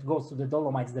tour that goes to the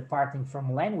Dolomites departing from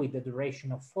Milan with the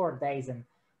duration of 4 days and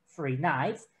 3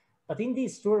 nights. But in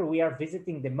this tour, we are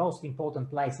visiting the most important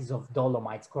places of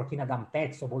Dolomites, Cortina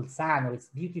d'Ampezzo, Bolzano, its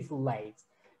beautiful lakes.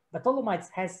 But Dolomites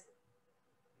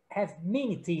have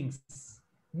many things,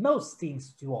 most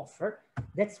things to offer.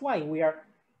 That's why we are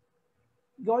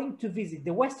going to visit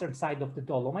the western side of the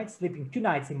Dolomites, sleeping 2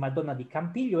 nights in Madonna di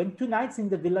Campiglio and 2 nights in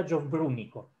the village of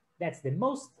Brunico. That's the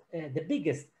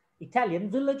biggest Italian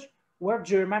village where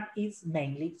German is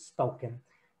mainly spoken,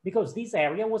 because this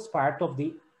area was part of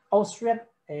the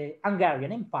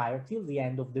Austrian-Hungarian Empire till the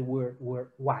end of the World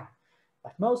War I.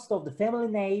 But most of the family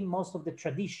name, most of the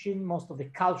tradition, most of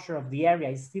the culture of the area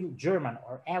is still German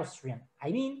or Austrian, I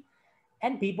mean,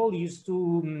 and people used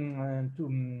to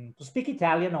speak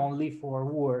Italian only for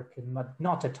work, but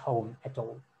not at home at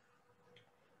all.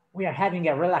 We are having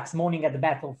a relaxed morning at the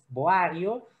bath of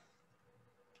Boario.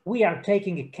 We are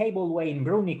taking a cableway in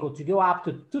Brunico to go up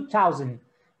to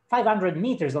 2,500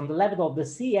 meters on the level of the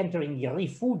sea, entering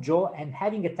Rifugio and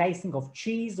having a tasting of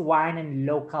cheese, wine, and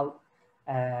local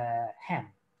ham.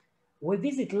 We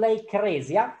visit Lake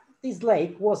Caresia. This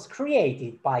lake was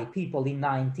created by people in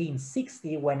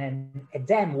 1960 when a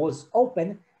dam was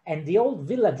opened and the old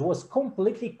village was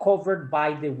completely covered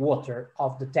by the water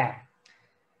of the dam.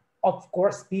 Of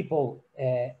course, people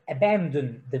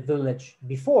abandoned the village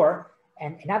before,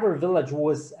 and another village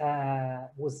was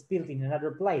built in another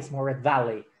place, more at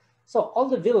valley. So all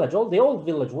the old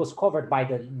village was covered by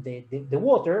the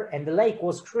water, and the lake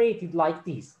was created like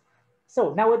this.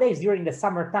 So nowadays, during the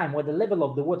summertime, where the level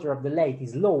of the water of the lake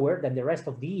is lower than the rest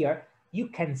of the year, you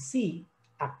can see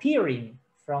appearing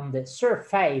from the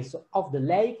surface of the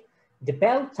lake the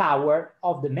bell tower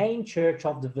of the main church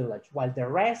of the village, while the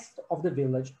rest of the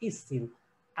village is still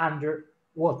under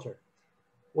water.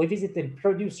 We visit the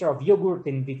producer of yogurt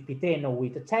in Vitpiteno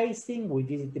with a tasting. We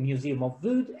visit the Museum of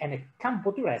Wood and a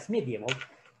Campo Tourès medieval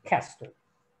castle.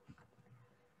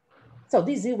 So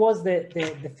this was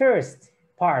the first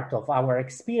part of our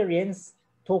experience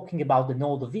talking about the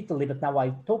north of Italy, but now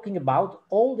I'm talking about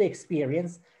all the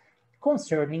experience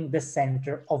concerning the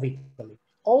center of Italy.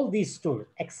 All these tours,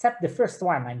 except the first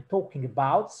one I'm talking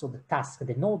about, so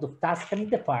the north of Tuscany,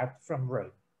 depart from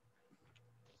Rome.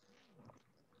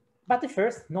 But the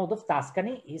first north of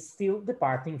Tuscany is still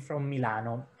departing from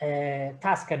Milano.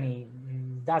 Tuscany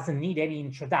doesn't need any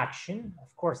introduction.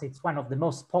 Of course, it's one of the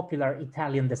most popular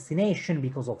Italian destinations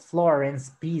because of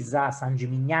Florence, Pisa, San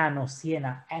Gimignano,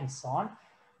 Siena, and so on.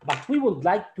 But we would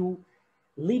like to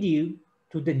lead you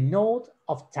to the north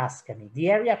of Tuscany, the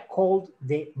area called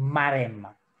the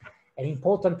Maremma, an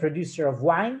important producer of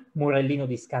wine, Murellino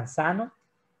di Scansano,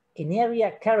 an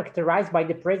area characterized by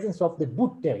the presence of the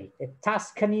Butteri, a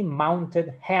Tuscany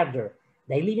mounted herder.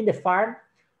 They live in the farm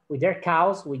with their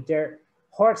cows, with their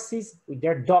horses, with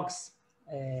their dogs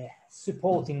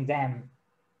supporting them.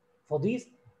 For this,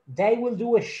 they will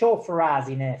do a show for us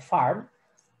in a farm,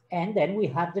 and then we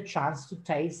have the chance to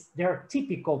taste their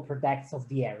typical products of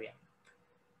the area.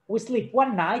 We sleep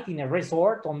one night in a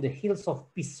resort on the hills of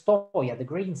Pistoia, the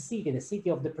green city, the city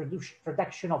of the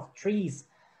production of trees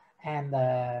and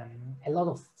a lot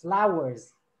of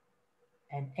flowers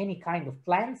and any kind of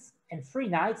plants, and 3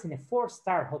 nights in a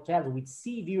 4-star hotel with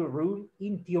sea view room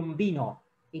in Piombino,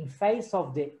 in face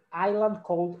of the island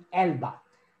called Elba,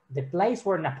 the place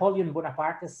where Napoleon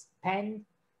Bonaparte spent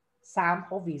some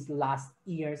of his last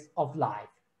years of life.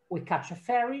 We catch a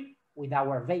ferry with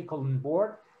our vehicle on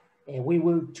board. We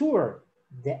will tour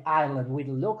the island with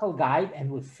a local guide,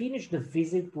 and we finish the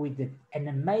visit with an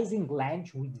amazing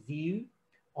lunch with view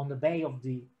on the bay of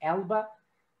the Elba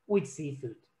with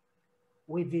seafood.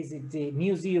 We visit the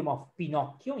Museum of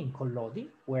Pinocchio in Collodi,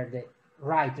 where the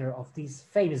writer of this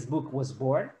famous book was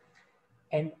born.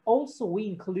 And also we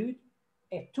include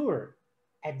a tour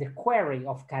at the quarry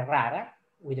of Carrara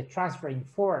with a transferring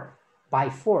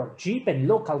 4x4 jeep and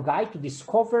local guide to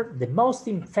discover the most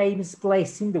famous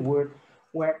place in the world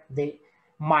where the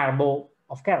marble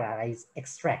of Carrara is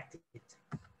extracted.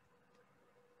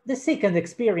 The second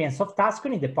experience of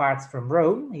Tuscany departs from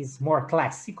Rome, is more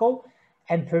classical,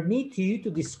 and permit you to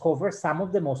discover some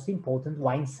of the most important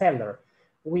wine cellar.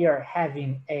 We are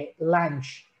having a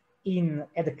lunch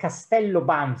at the Castello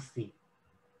Banfi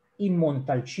in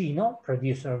Montalcino,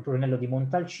 producer Brunello di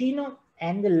Montalcino,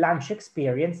 and the lunch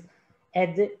experience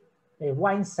at the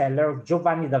wine cellar of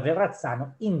Giovanni da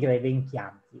Verrazzano in Greve in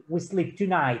Chianti. We sleep 2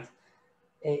 nights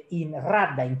in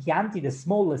Radda in Chianti, the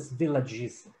smallest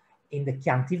villages in the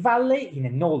Chianti Valley, in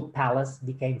an old palace,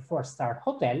 became 4-star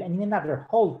hotel, and in another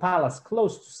old palace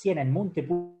close to Siena and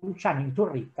Montepulciano in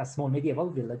Turritta, small medieval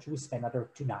village, we spent another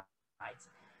 2 nights.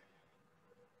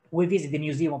 We visit the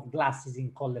Museum of Glasses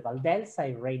in Colle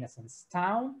Valdelsa, a Renaissance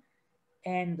town,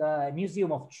 and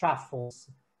Museum of Truffles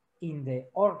in the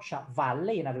Orcia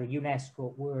Valley, another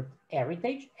UNESCO World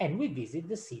Heritage, and we visit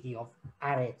the city of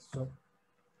Arezzo.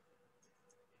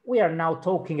 We are now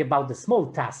talking about the small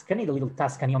Tuscany, the little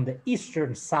Tuscany on the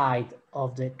eastern side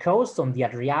of the coast on the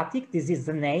Adriatic. This is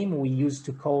the name we used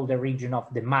to call the region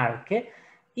of the Marche,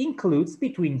 includes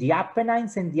between the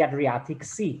Apennines and the Adriatic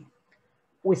Sea.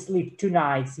 We sleep 2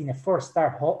 nights in a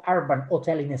 4-star urban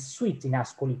hotel in a suite in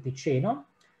Ascoli Piceno,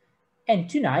 and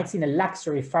 2 nights in a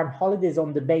luxury farm holidays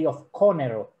on the Bay of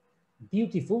Conero.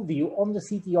 Beautiful view on the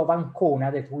city of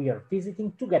Ancona that we are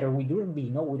visiting together with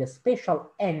Urbino, with a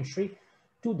special entry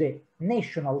to the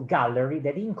National Gallery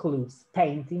that includes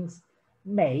paintings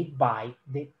made by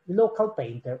the local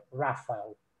painter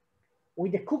Raphael.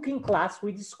 With the cooking class,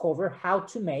 we discover how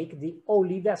to make the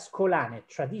olive ascolane,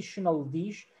 traditional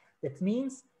dish that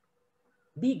means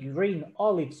big green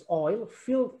olive oil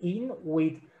filled in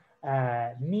with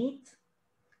meat,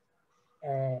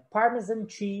 Parmesan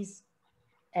cheese,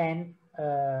 and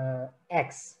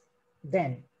eggs,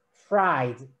 then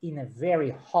fried in a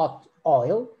very hot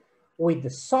oil with the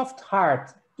soft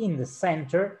heart in the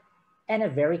center and a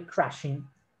very crushing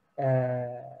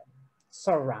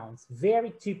surrounds.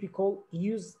 Very typical,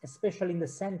 used especially in the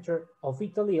center of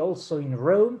Italy, also in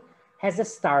Rome, as a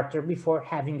starter before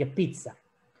having a pizza.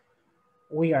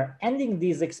 We are ending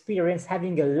this experience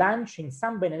having a lunch in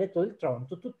San Benedetto del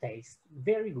Tronto to taste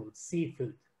very good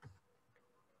seafood.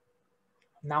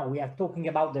 Now we are talking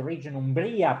about the region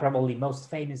Umbria, probably most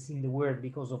famous in the world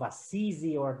because of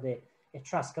Assisi or the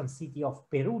Etruscan city of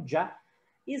Perugia.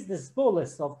 Is the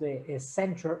smallest of the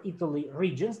central Italy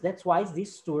regions. That's why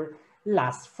this tour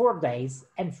lasts 4 days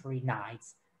and 3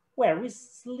 nights, where we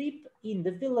sleep in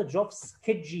the village of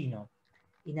Scheggino,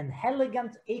 in an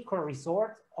elegant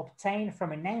eco-resort obtained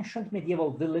from an ancient medieval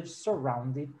village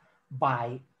surrounded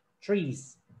by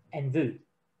trees and wood.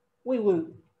 We will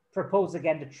propose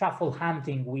again the truffle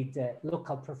hunting with the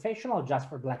local professional just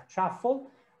for black truffle.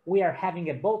 We are having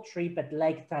a boat trip at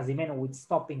Lake Trasimeno with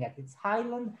stopping at its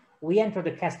island. We enter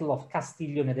the castle of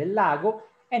Castiglione del Lago,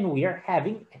 and we are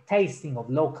having a tasting of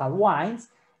local wines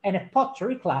and a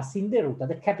pottery class in Deruta,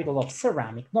 the capital of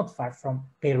ceramic, not far from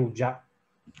Perugia.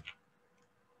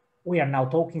 We are now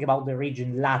talking about the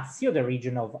region Lazio, the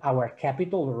region of our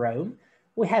capital, Rome.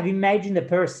 We have imagined a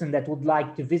person that would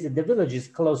like to visit the villages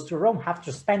close to Rome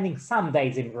after spending some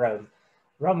days in Rome.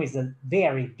 Rome is a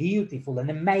very beautiful and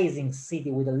amazing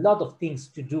city with a lot of things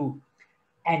to do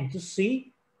and to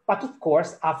see. But of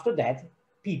course, after that,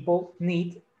 people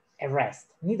need a rest,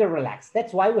 need a relax.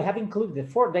 That's why we have included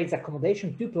the 4 days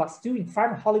accommodation 2+2 in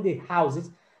farm holiday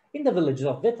houses in the villages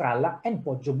of Vetralla and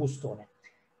Poggio Bustone.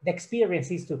 The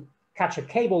experience is to catch a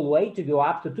cableway to go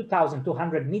up to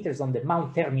 2,200 meters on the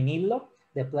Mount Terminillo,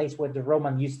 the place where the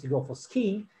Romans used to go for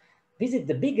skiing, visit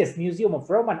the biggest museum of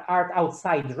Roman art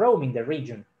outside Rome in the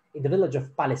region, in the village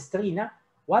of Palestrina,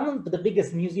 one of the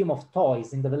biggest museum of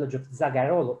toys in the village of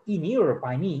Zagarolo, in Europe,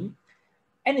 I mean,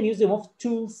 and a museum of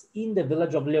tools in the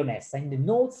village of Leonessa, in the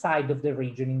north side of the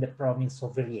region in the province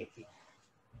of Rieti.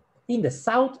 In the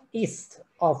southeast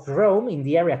of Rome, in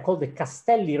the area called the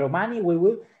Castelli Romani, we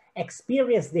will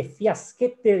experience the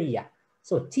fiaschetteria,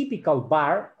 so a typical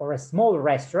bar or a small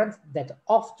restaurant that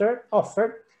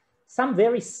offered some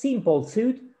very simple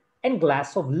food and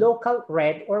glass of local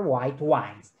red or white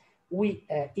wines. We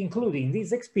include in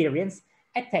this experience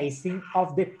a tasting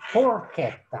of the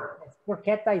porchetta.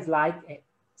 Porchetta is like a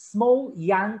small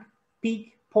young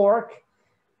pig pork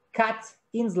cut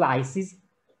in slices,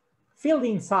 filled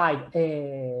inside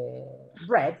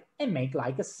bread and made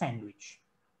like a sandwich.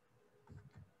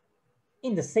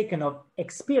 In the second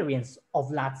experience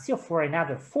of Lazio, for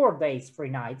another 4 days, 3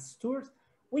 nights tours,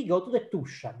 we go to the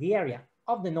Tuscia, the area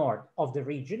of the north of the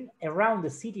region, around the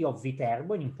city of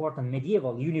Viterbo, an important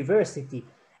medieval university,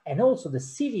 and also the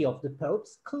city of the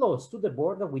popes, close to the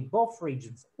border with both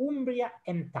regions, Umbria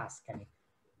and Tuscany.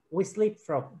 We sleep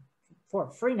for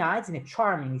 3 nights in a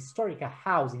charming historical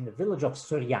house in the village of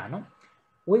Soriano.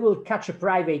 We will catch a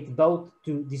private boat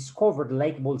to discover the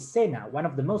Lake Bolsena, one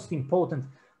of the most important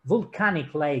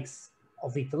volcanic lakes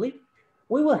of Italy.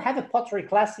 We will have a pottery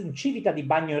class in Civita di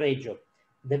Bagnoregio,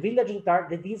 the village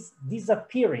that is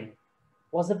disappearing.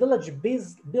 Was a village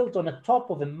built on the top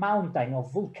of a mountain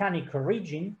of volcanic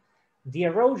origin. The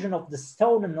erosion of the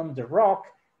stone and on the rock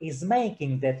is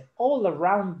making that all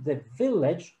around the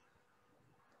village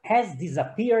has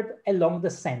disappeared along the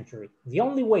century. The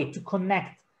only way to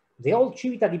connect the old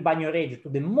Civita di Bagnoregio to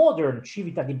the modern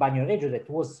Civita di Bagnoregio that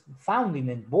was founded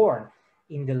and born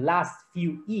in the last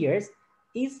few years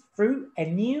is through a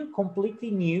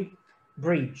completely new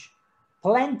bridge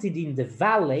planted in the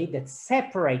valley that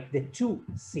separate the two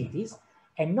cities,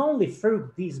 and only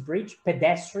through this bridge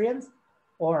pedestrians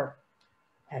or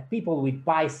people with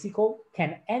bicycle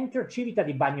can enter Civita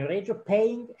di Bagnoregio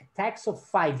paying a tax of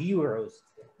 €5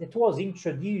 that was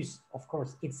introduced, of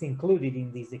course it's included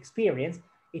in this experience,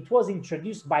 it was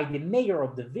introduced by the mayor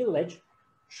of the village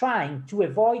trying to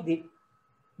avoid the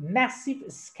massive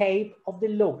escape of the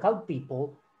local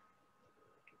people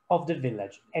of the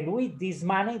village. And with this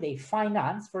money, they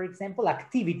finance, for example,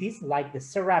 activities like the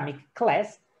ceramic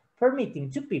class, permitting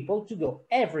to people to go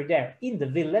every day in the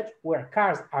village where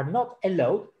cars are not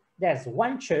allowed. There's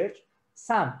one church,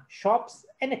 some shops,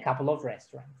 and a couple of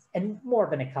restaurants, and more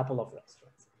than a couple of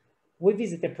restaurants. We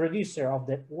visit a producer of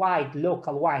the white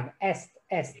local wine,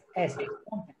 S.r.l,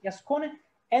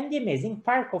 and the amazing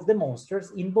Park of the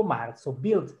Monsters in Bomarzo,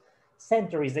 built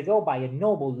centuries ago by a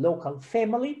noble local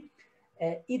family.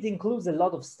 It includes a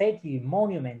lot of stately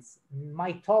monuments,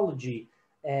 mythology,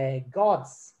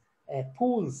 gods,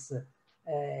 pools,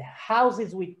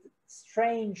 houses with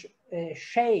strange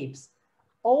shapes.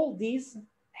 All this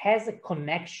has a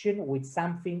connection with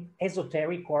something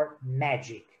esoteric or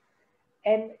magic,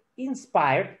 and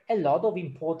inspired a lot of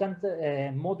important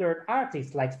modern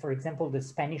artists, like, for example, the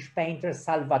Spanish painter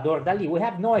Salvador Dali. We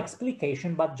have no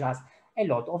explication, but just a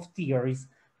lot of theories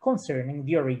concerning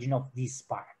the origin of this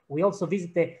park. We also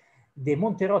visited the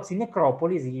Monterozzi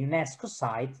Necropolis, a UNESCO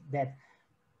site that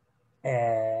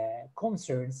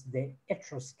concerns the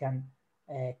Etruscan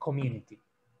community.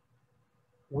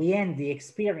 We end the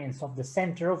experience of the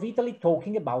center of Italy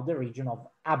talking about the region of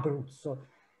Abruzzo.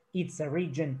 It's a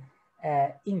region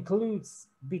includes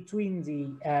between the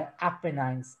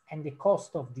Apennines and the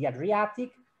coast of the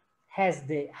Adriatic, has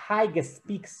the highest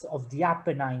peaks of the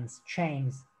Apennines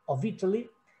chains of Italy,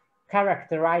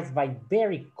 characterized by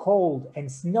very cold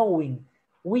and snowing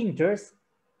winters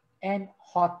and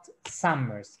hot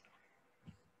summers.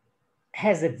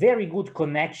 Has a very good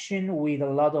connection with a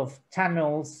lot of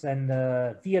tunnels and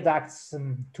viaducts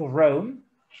to Rome.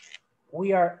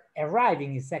 We are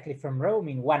arriving exactly from Rome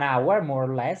in 1 hour, more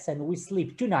or less, and we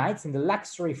sleep 2 nights in the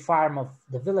luxury farm of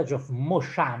the village of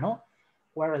Mosciano,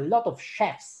 where a lot of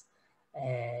chefs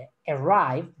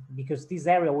arrived, because this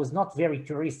area was not very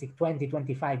touristic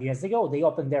 20-25 years ago. They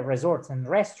opened their resorts and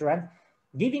restaurants,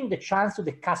 giving the chance to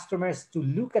the customers to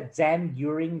look at them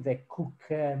during the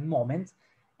cook moment,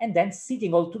 and then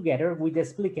sitting all together with the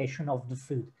explication of the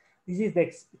food. This is the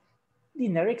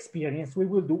dinner experience we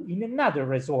will do in another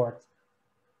resort,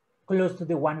 close to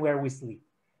the one where we sleep.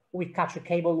 We catch a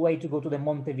cableway to go to the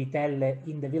Monte Vitelle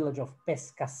in the village of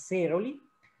Pescasseroli.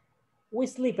 We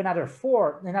sleep another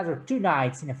 2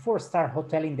 nights in a 4-star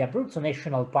hotel in the Abruzzo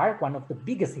National Park, one of the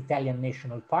biggest Italian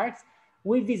national parks.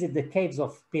 We visit the caves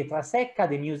of Pietrasecca,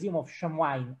 the Museum of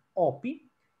Chamois in Opi,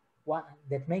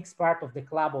 that makes part of the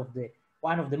club of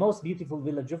one of the most beautiful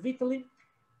villages of Italy.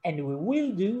 and we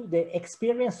will do the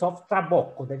experience of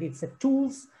trabocco, that it's a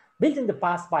tools built in the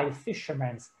past by the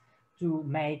fishermen to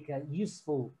make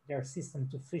useful their system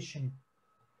to fishing.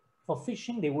 For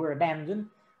fishing, they were abandoned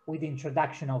with the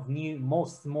introduction of new,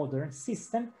 most modern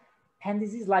system. And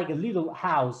this is like a little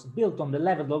house built on the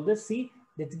level of the sea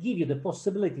that give you the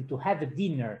possibility to have a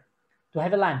dinner, to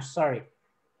have a lunch, sorry,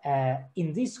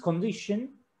 in this condition,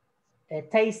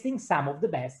 tasting some of the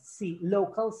best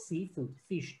local seafood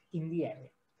fish in the area.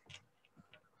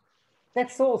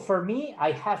 That's all for me.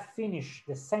 I have finished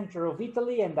the center of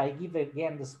Italy, and I give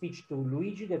again the speech to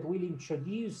Luigi that will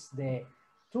introduce the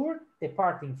tour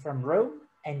departing from Rome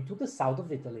and to the south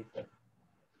of Italy.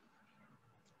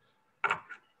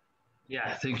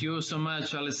 Yeah, thank you so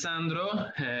much, Alessandro.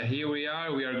 Here we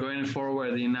are going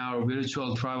forward in our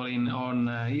virtual traveling on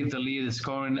Italy,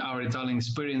 discovering our Italian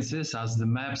experiences as the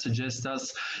map suggests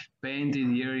us. Painted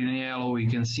here in yellow, we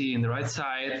can see in the right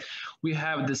side, we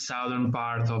have the southern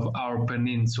part of our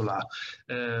peninsula.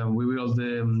 We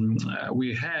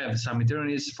have some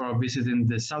itineraries for visiting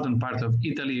the southern part of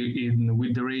Italy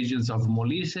with the regions of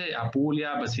Molise,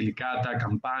 Apulia, Basilicata,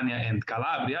 Campania, and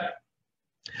Calabria,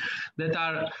 that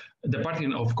are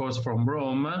departing, of course, from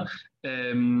Rome.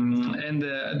 And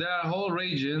there are whole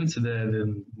regions,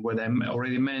 what I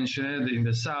already mentioned, in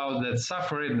the south that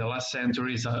suffered in the last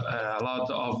centuries a lot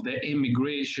of the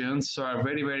immigration. So are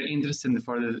very, very interesting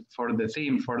for the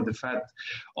theme, for the fact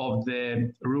of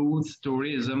the route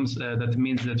tourism. That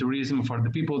means the tourism for the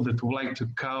people that would like to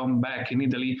come back in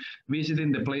Italy,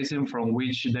 visiting the places from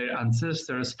which their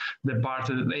ancestors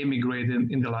departed,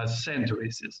 immigrated in the last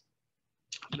centuries.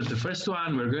 But the first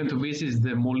one we're going to visit is the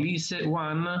Molise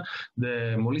one,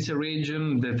 the Molise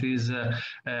region that is,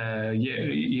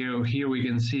 here we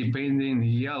can see painted in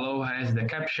yellow, as the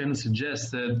caption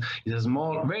suggested, is a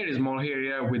small, very small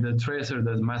area with a treasure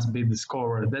that must be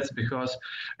discovered. That's because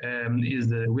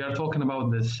we are talking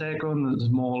about the second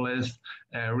smallest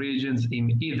regions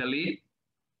in Italy,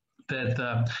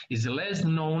 that is less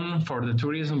known for the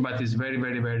tourism, but is very,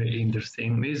 very, very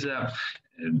interesting. This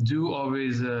due of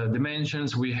its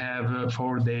dimensions, we have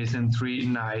 4 days and 3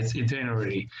 nights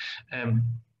itinerary.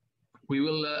 We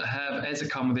will have as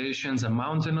accommodations a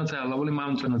mountain hotel, lovely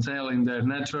mountain hotel in the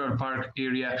natural park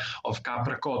area of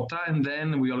Capracotta, and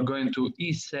then we are going to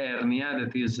Isernia,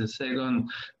 that is the second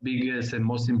biggest and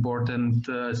most important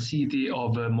city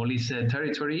of Molise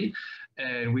territory,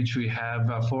 which we have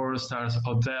a 4-star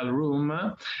hotel room,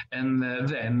 and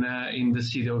then in the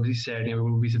city of Isernia we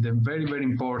will visit a very, very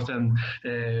important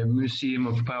museum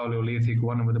of Paleolithic,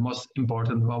 one of the most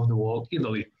important of the whole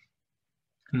Italy.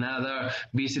 Another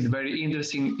visit very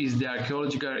interesting is the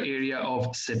archaeological area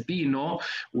of Sepino,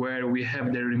 where we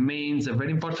have the remains, a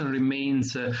very important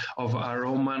remains of a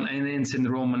Roman and ancient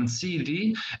Roman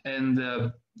city, and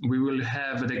we will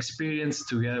have the experience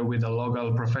together with a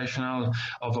local professional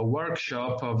of a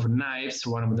workshop of knives,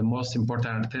 one of the most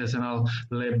important artisanal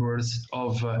labors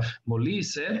of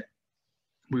Molise.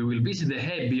 We will visit the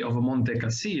Abbey of Monte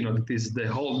Cassino, that is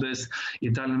the oldest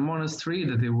Italian monastery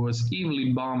that it was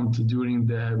evilly bombed during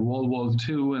the World War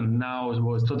II, and now it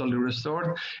was totally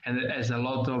restored, and it has a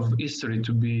lot of history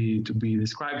to be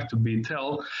described, to be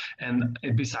told, and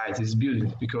besides it's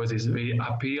beautiful because it's very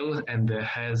uphill and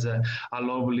has a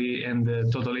lovely and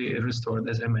totally restored,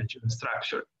 as I mentioned,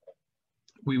 structure.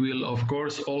 We will, of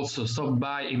course, also stop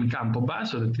by in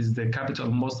Campobasso, that is the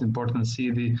capital, most important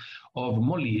city of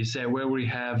Molise, where we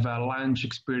have a lunch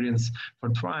experience for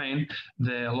trying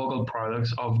the local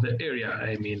products of the area.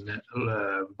 I mean,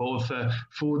 both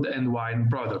food and wine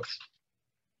products.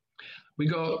 We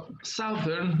go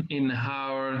southern in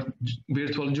our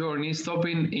virtual journey,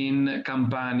 stopping in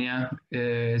Campania.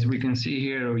 As we can see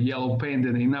here, yellow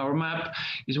painted in our map,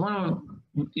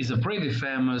 is a pretty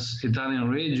famous Italian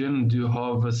region due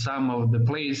to some of the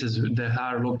places that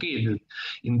are located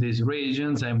in these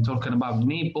regions. I'm talking about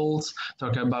Naples,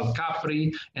 talking about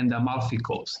Capri, and the Amalfi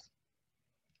Coast,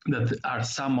 that are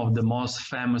some of the most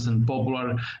famous and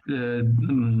popular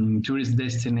tourist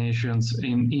destinations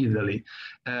in Italy.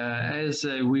 As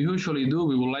we usually do,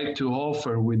 we would like to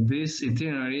offer with these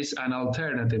itineraries an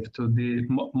alternative to the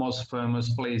most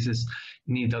famous places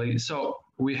in Italy. So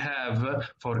we have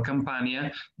for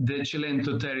Campania the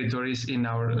Cilento territories in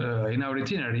our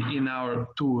itinerary, in our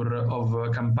tour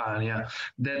of Campania.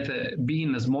 That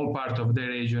being a small part of the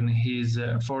region, is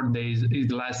 4 days.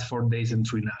 It lasts 4 days and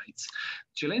 3 nights.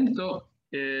 Cilento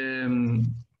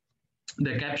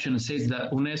the caption says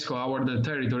that UNESCO awarded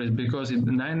territories because in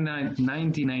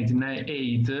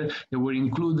 1998 they were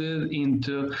included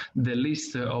into the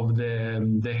list of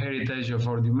the heritage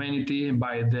for humanity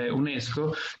by the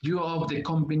UNESCO due of the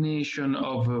combination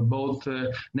of both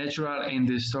natural and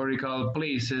historical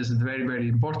places, very, very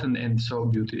important and so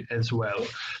beautiful as well.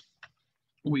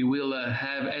 We will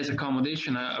have as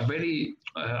accommodation a very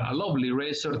a lovely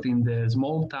resort in the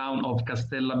small town of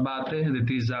Castellabate. That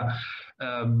is a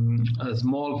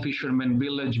small fisherman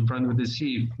village in front of the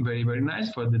sea. Very, very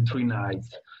nice for the 3 nights.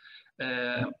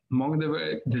 Among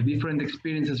the different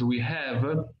experiences we have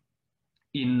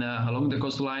along the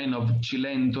coastline of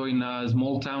Cilento, in a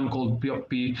small town called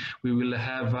Pioppi, we will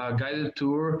have a guided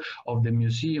tour of the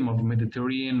Museum of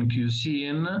Mediterranean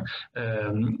Cuisine,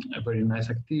 a very nice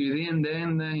activity. And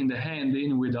then in the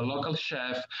hand-in with a local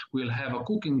chef, we'll have a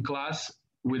cooking class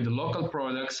with the local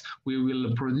products. We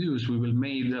will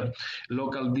make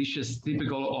local dishes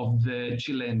typical of the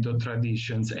Cilento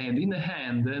traditions. And in the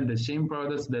hand, the same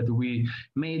products that we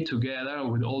made together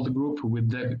with all the group,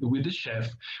 with the chef,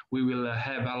 we will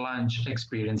have a lunch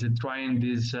experience, trying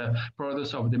these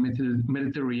products of the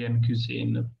Mediterranean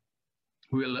cuisine.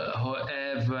 We'll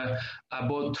have a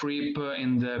boat trip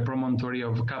in the promontory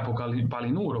of Capo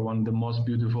Palinuro, one of the most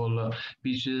beautiful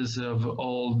beaches of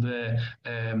all the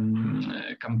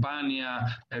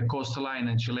Campania coastline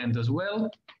and Cilento as well.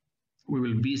 We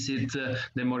will visit the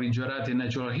Morigiorati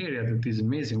natural area that is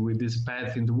amazing with this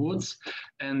path in the woods.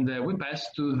 And we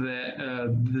pass to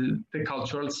the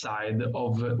cultural side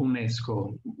of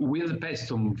UNESCO with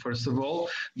Paestum, first of all.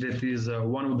 That is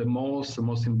one of the most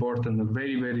important,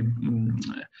 very, very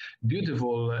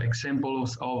beautiful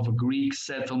examples of Greek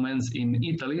settlements in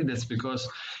Italy. That's because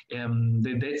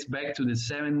they dates back to the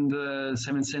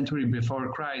 7th century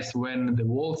before Christ, when the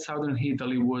whole southern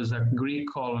Italy was a Greek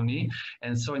colony.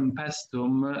 And so in Paestum,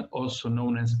 also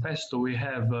known as Pesto, we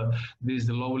have this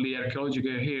lovely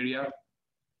archaeological area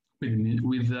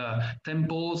with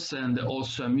temples and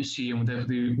also a museum that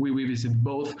we visit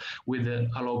both with a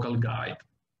local guide.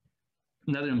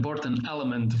 Another important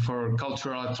element for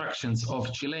cultural attractions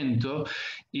of Cilento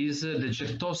is the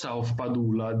Certosa of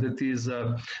Padula. That is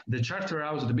the charter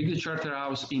house, the biggest charter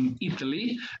house in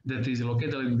Italy, that is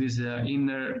located in this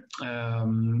inner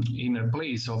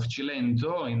place of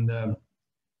Cilento,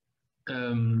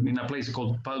 in a place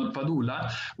called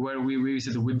Padula, where we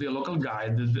visited with the local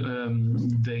guide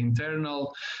the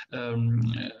internal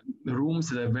rooms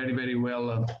that are very, very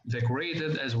well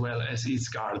decorated, as well as its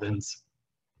gardens.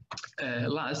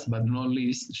 Last but not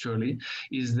least, surely,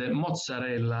 is the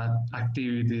mozzarella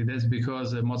activity. That's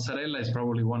because mozzarella is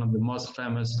probably one of the most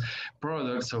famous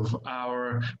products of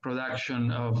our production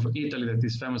of Italy, that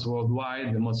is famous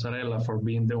worldwide. The mozzarella for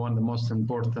being the most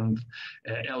important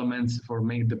elements for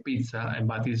making the pizza,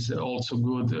 but is also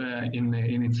good in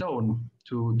its own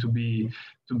to be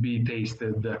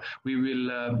tasted. We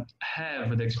will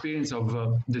have the experience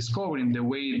of discovering the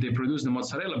way they produce the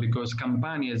mozzarella, because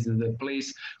Campania is the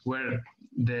place where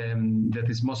that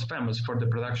is most famous for the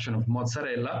production of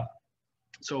mozzarella.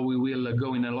 So we will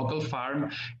go in a local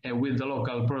farm with the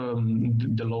local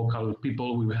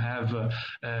people. We will have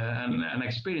an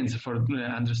experience for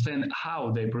understand how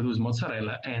they produce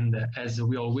mozzarella, and as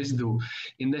we always do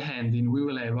in the handing, we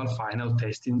will have a final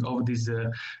tasting of this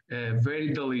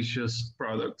very delicious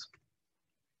product.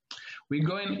 We're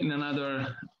going in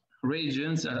another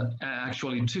regions,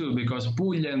 actually two, because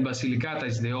Puglia and Basilicata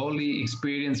is the only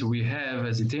experience we have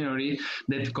as itinerary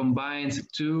that combines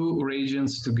two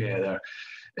regions together.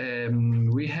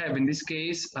 We have in this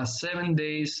case a 7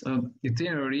 days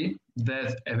itinerary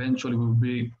that eventually will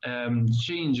be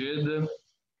changed,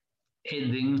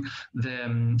 adding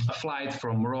a flight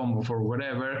from Rome or for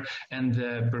whatever, and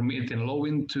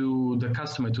allowing to the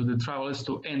customer, to the travelers,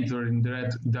 to enter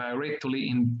directly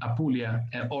in Apulia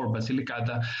or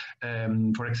Basilicata.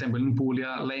 For example, in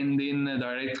Puglia, landing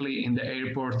directly in the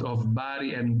airport of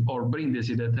Bari or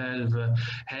Brindisi, that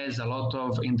has a lot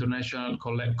of international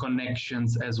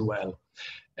connections as well.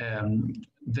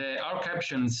 Our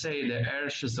captions say the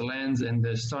airship lands and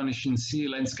the astonishing sea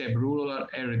landscape rural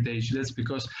heritage. That's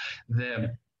because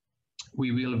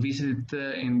we will visit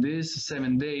in these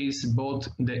 7 days both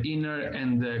the inner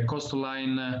and the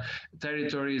coastline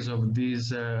territories of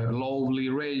these lovely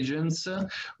regions,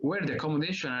 where the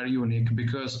accommodation are unique,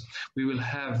 because we will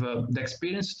have the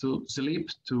experience to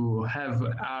sleep, to have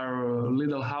our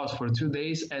little house for 2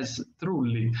 days, as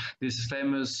truly this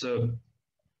famous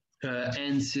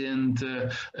ancient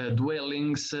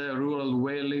dwellings, rural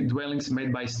dwellings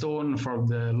made by stone for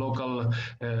the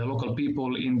local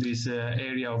people in this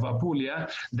area of Apulia,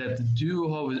 that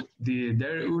due of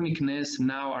their uniqueness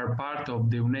now are part of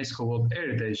the UNESCO World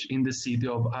Heritage in the city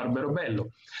of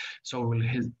Alberobello. So we'll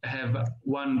have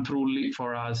one truly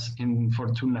for us for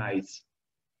 2 nights.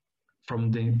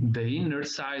 From the inner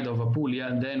side of Apulia,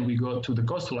 and then we go to the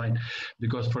coastline,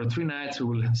 because for 3 nights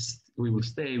we will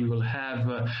stay. We will have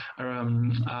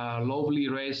a lovely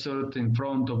resort in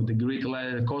front of the great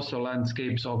coastal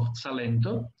landscapes of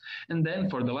Salento, and then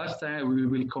for the last time we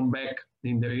will come back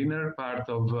in the inner part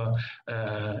of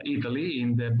Italy,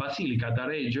 in the Basilicata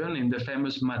region, in the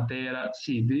famous Matera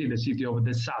city, the city of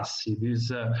the Sassi, this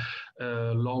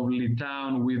lovely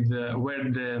town with where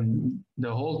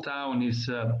the whole town is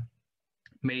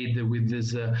made with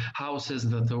these houses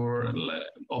that were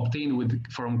obtained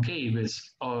from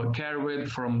caves or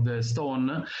carved from the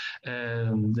stone.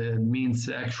 That means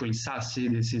actually Sassi.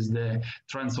 This is the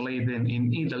translated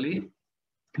in Italy,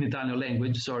 in Italian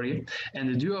language, sorry.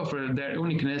 And due of their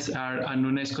uniqueness are an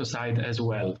UNESCO site as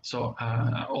well. So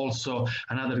also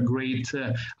another great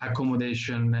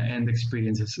accommodation and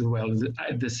experiences as well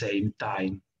at the same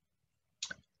time.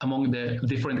 Among the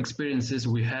different experiences,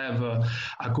 we have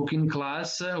a cooking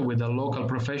class with a local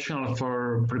professional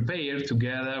for prepare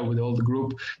together with all the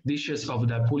group dishes of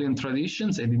the Apulian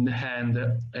traditions, and in the end,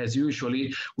 as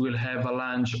usually, we'll have a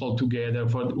lunch all together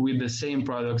with the same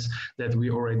products that we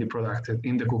already produced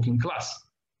in the cooking class.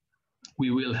 We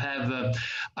will have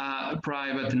a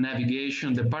private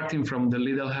navigation departing from the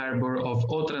little harbor of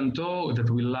Otranto that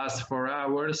will last 4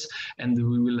 hours, and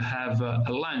we will have a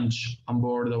lunch on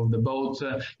board of the boat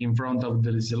in front of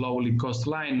this lovely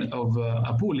coastline of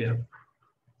Apulia.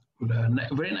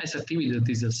 A very nice activity that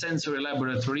is a sensory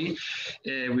laboratory.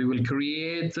 We will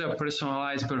create a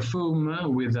personalized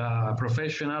perfume with a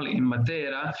professional in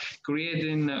Matera,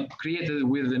 created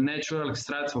with the natural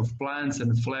extracts of plants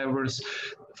and flowers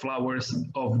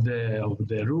of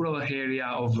the rural area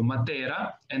of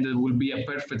Matera, and it will be a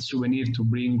perfect souvenir to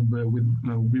bring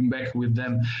back with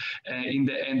them in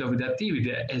the end of the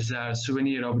activity as a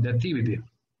souvenir of the activity.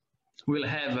 We'll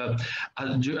have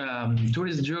a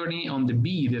tourist journey on the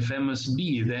bee, the famous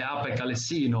bee, the Ape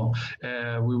Calesino.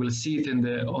 We will sit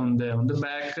on the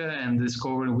back and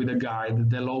discover with a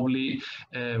guide the lovely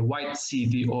white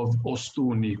city of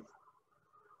Ostuni.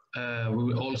 We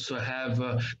will also have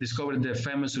discovered the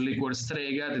famous liquor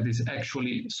Strega that is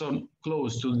actually so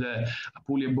close to the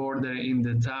Apulia border in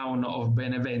the town of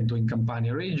Benevento in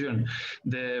Campania region.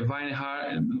 The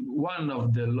vineyard, one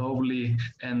of the lovely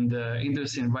and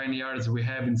interesting vineyards we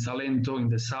have in Salento in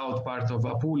the south part of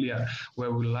Apulia,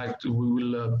 where we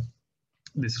will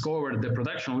discover the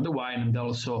production of the wine and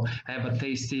also have a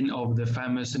tasting of the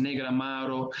famous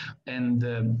Negramaro and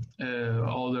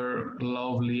other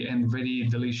lovely and very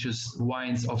delicious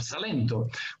wines of Salento.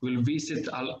 We'll visit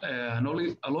an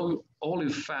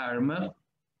olive farm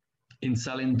in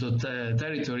Salento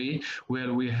territory,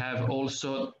 where we have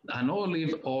also an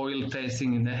olive oil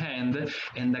tasting in the hand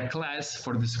and a class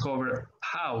for discover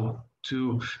how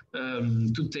to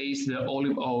taste the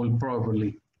olive oil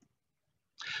properly.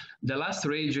 The last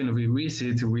region we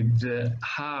visit with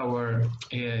our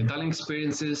Italian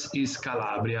experiences is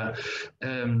Calabria.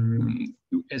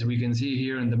 As we can see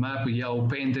here in the map, yellow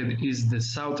painted is the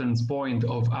southern point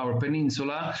of our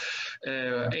peninsula,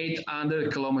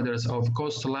 800 kilometers of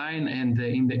coastline, and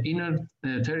in the inner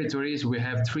territories we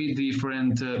have 3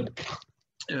 different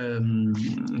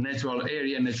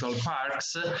natural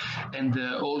parks, and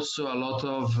also a lot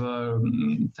of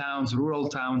rural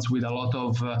towns with a lot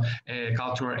of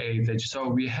cultural heritage. So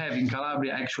we have in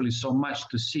Calabria actually so much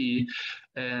to see,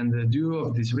 and due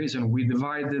of this reason we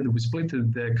split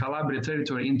the Calabria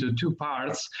territory into 2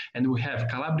 parts, and we have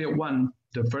Calabria 1,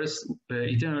 the first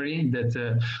itinerary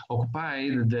that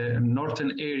occupied the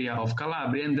northern area of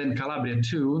Calabria, and then Calabria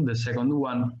 2, the second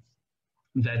one,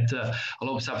 that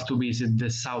allows us to visit the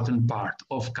southern part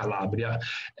of Calabria.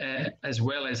 As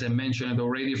well as I mentioned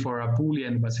already, for Apulia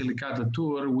and Basilicata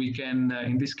tour, we can,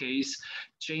 in this case,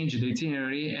 change the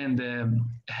itinerary and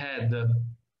head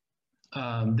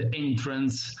the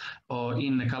entrance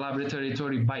in Calabria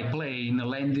territory by plane,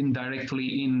 landing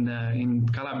directly in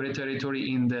Calabria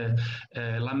territory in the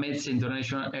Lamezia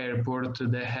International Airport.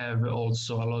 They have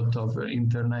also a lot of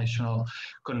international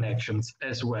connections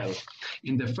as well.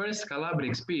 In the first Calabria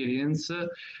experience,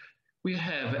 we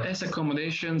have as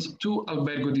accommodations 2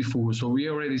 albergo diffuso. We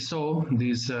already saw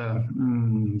this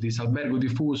albergo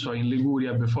diffuso in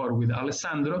Liguria before with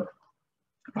Alessandro.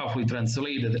 roughly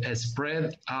translated as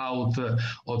spread out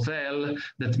hotel.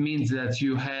 That means that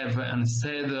you have,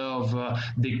 instead of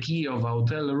the key of a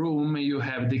hotel room, you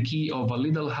have the key of a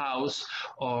little house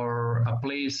or a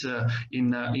place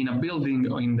in a building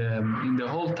in the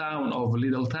whole town of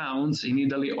little towns in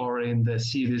Italy or in the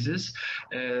cities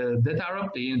that are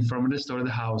obtained from restored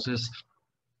houses,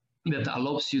 that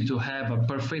allows you to have a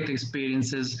perfect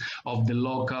experiences of the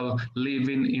local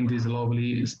living in this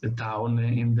lovely town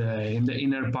in the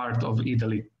inner part of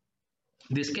Italy.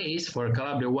 In this case, for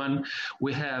Calabria one,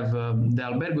 we have the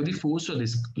Albergo Diffuso,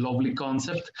 this lovely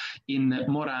concept in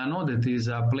Morano, that is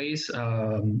a place,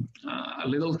 a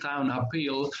little town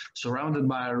uphill, surrounded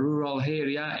by a rural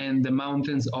area and the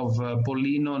mountains of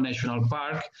Pollino National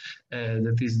Park,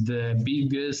 that is the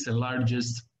biggest and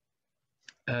largest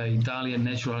Italian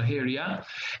natural area.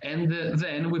 And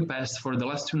then we passed for the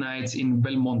last 2 nights in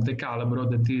Belmonte Calabro,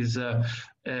 that is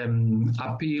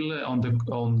uphill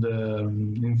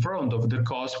in front of the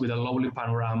coast with a lovely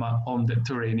panorama on the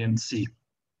Tyrrhenian Sea.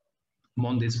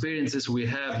 Among the experiences, we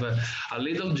have a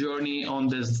little journey on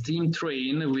the steam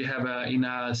train. We have in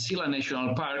Sila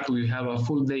National Park, we have a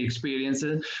full day experience.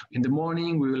 In the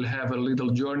morning, we will have a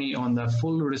little journey on the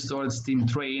full restored steam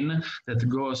train that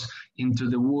goes into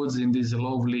the woods in this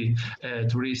lovely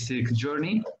touristic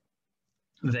journey.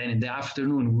 Then in the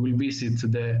afternoon, we will visit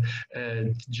the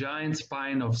giant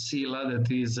spine of Sila, that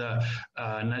is a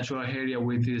natural area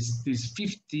with these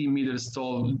 50 meters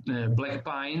tall black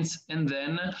pines, and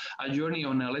then a journey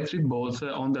on an electric boat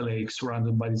on the lake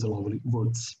surrounded by these lovely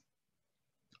woods.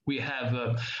 We have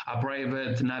a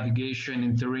private navigation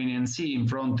in Tyrrhenian Sea in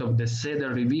front of the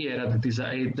Cedar Riviera, that is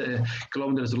a 8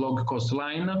 kilometers long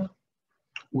coastline,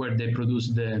 where they produce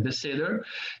the cedar.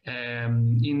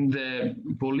 In the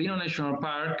Pollino National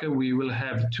Park, we will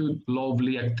have 2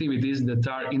 lovely activities that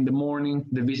are in the morning,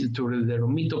 the visit to the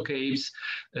Romito Caves,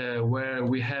 where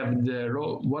we have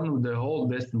one of the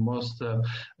oldest, most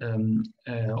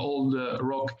old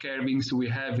rock carvings we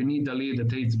have in Italy that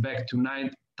dates back to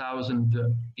 9,000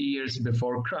 years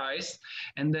before Christ.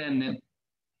 And then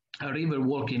a river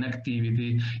walking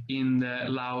activity in the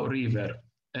Lau River.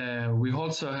 We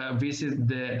also have visited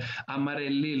the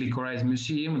Amarelli Licorice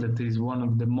Museum, that is one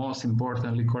of the most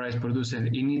important licorice producers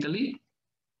in Italy.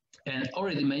 And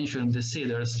already mentioned the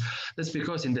cedars. That's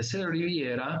because in the Cedar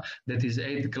Riviera, that is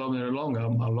 8 kilometers long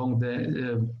along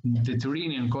the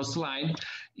Tyrrhenian coastline,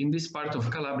 in this part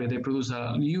of Calabria, they produce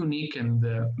a unique and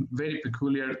very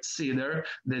peculiar cedar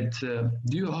that,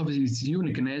 due to its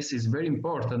uniqueness, is very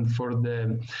important for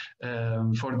the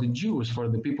Jews, for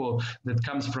the people that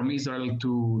comes from Israel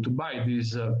to buy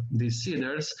these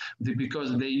cedars,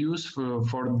 because they use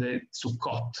for the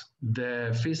Sukkot,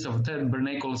 the Feast of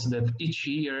Tabernacles, that each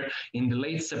year in the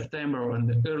late September and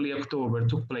the early October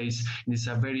took place. This is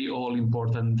a very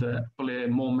all-important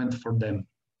moment for them.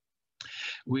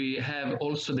 We have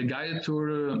also the guided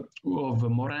tour of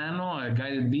Morano, a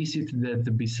guided visit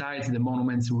that, besides the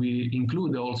monuments, we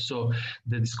include also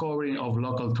the discovery of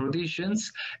local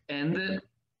traditions and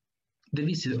the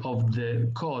visit of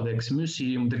the Codex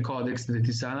Museum, the Codex that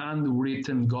is an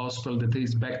unwritten gospel that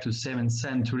dates back to 7th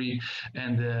century,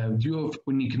 and due of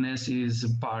uniqueness is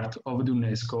part of the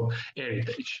UNESCO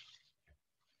heritage.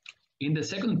 In the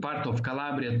second part of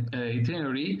Calabria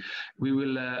itinerary, we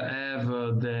will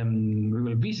we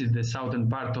will visit the southern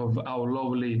part of our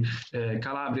lovely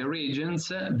Calabria regions.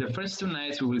 The first 2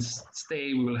 nights we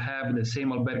will have the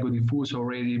same Albergo Diffuso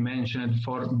already mentioned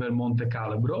for Belmonte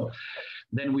Calabro.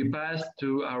 Then we pass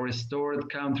to a restored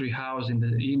country house in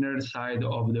the inner side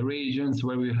of the regions,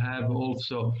 where we have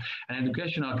also an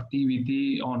educational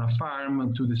activity on a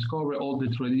farm to discover all the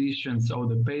traditions of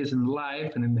the peasant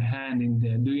life, and in the hand,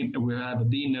 we have a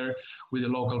dinner with the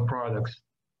local products.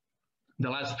 The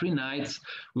last 3 nights,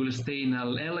 we'll stay in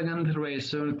an elegant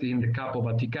resort in the Capo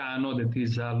Vaticano, that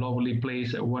is a lovely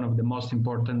place, one of the most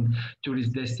important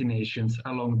tourist destinations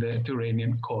along the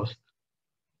Tyrrhenian coast.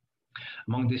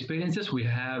 Among the experiences, we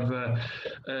have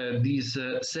this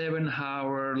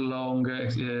 7-hour long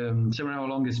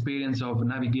experience of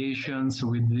navigations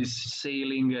with this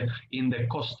sailing in the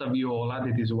Costa Viola,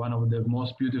 that is one of the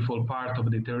most beautiful part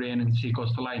of the Tyrrhenian Sea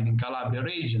coastline in Calabria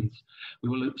regions. We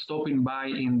will stop by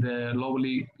in the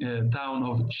lovely town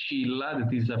of Scilla,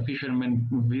 that is a fisherman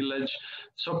village,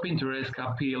 so picturesque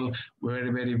uphill,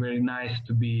 very nice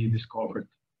to be discovered.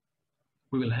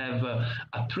 We will have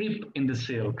a trip in the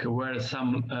silk, where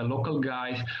some local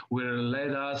guys will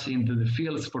lead us into the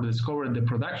fields for discovering the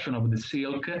production of the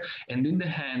silk. And in the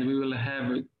hand, we will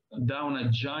have down a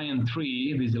giant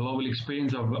tree, this lovely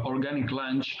experience of organic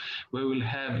lunch, where we'll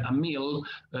have a meal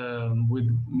with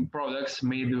products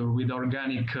made with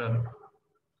organic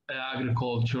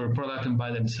agriculture product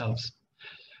by themselves.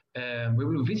 We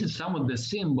will visit some of the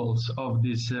symbols of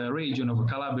this region, of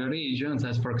Calabria regions,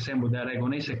 as for example the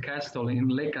Aragonese castle in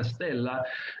Le Castella,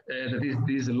 that is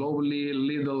this lovely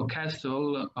little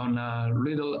castle on a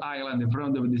little island in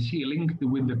front of the sea, linked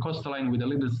with the coastline with a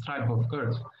little stripe of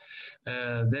earth.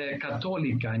 The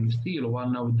Cattolica in steel,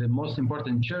 one of the most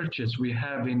important churches we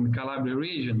have in Calabria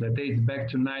region that dates back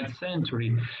to 9th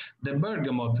century. The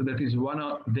bergamot, that is one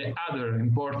of the other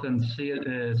important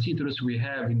citrus we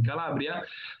have in Calabria,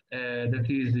 that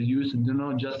is used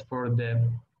not just for the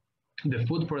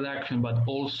food production, but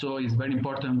also is very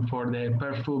important for the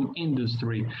perfume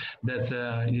industry that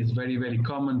is very, very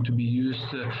common to be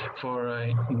used for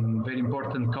very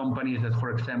important companies as, for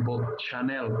example,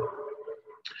 Chanel.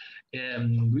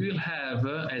 We will have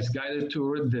as guided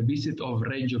tour the visit of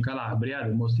Reggio Calabria,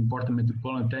 the most important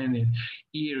metropolitan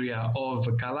area of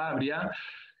Calabria,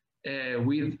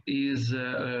 with il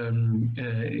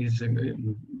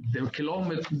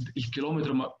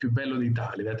chilometro più bello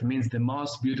d'Italia. That means the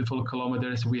most beautiful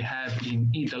kilometers we have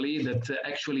in Italy. That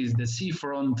actually is the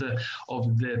seafront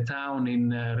of the town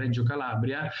in Reggio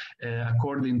Calabria,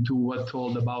 according to what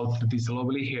told about this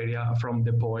lovely area from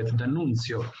the poet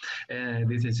D'Annunzio.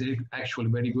 This is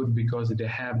actually very good because they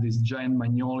have these giant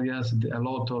magnolias, a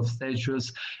lot of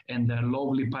statues, and a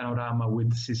lovely panorama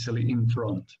with Sicily in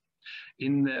front.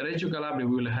 In Reggio Calabria,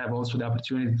 we will have also the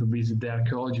opportunity to visit the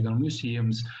archaeological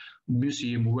museum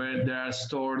where there are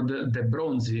stored the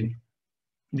bronzi,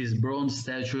 this bronze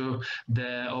statue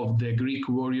of the Greek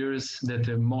warriors, that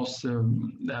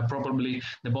probably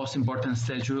the most important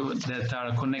statue that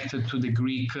are connected to the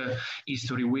Greek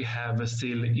history we have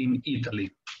still in Italy.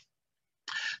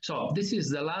 So this is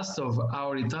the last of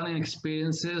our Italian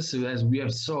experiences. As we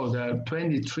have saw, there are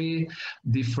 23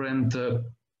 different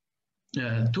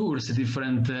tours,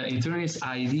 different itineraries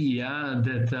idea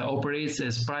that operates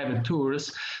as private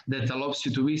tours that allows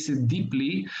you to visit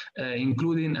deeply,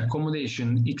 including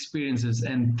accommodation, experiences,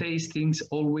 and tastings,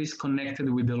 always connected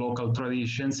with the local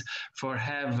traditions, for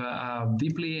have a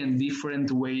deeply and different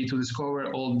way to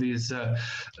discover all this,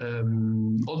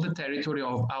 all the territory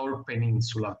of our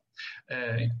peninsula.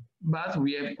 But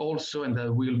we have also, and I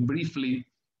will briefly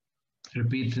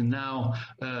repeat now,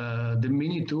 the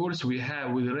mini tours we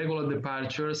have with regular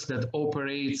departures that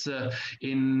operates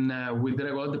with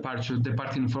regular departure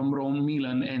departing from Rome,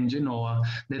 Milan, and Genoa,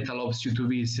 that allows you to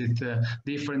visit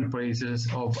different places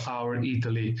of our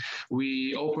Italy.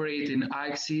 We operate in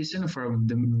high season from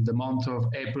the month of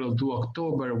April to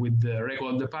October with the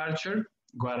regular departure,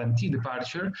 guaranteed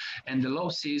departure, and the low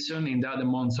season in the other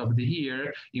months of the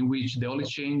year, in which the only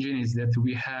changing is that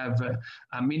we have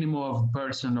a minimum of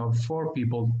person of 4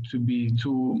 people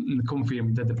to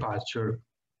confirm the departure.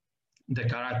 The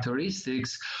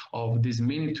characteristics of these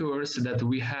mini tours that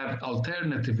we have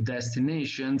alternative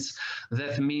destinations.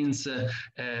 That means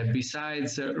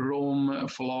besides Rome,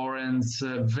 Florence,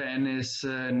 Venice,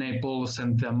 Naples,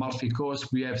 and Amalfi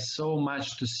Coast, we have so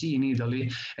much to see in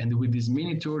Italy, and with these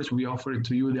mini tours we offer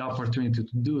to you the opportunity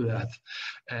to do that.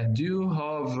 Due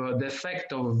of the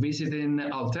effect of visiting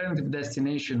alternative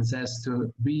destinations has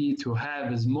to be to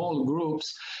have small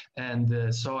groups,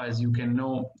 and so as you can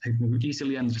know,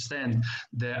 easily understand,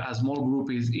 a small group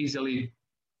is easily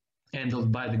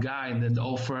handled by the guide and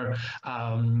offer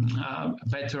a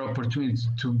better opportunity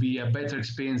to be a better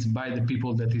experience by the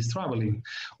people that is traveling.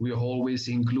 We always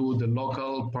include the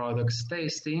local products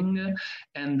tasting,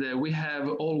 and we have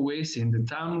always in the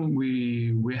town,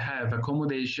 we have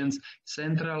accommodations,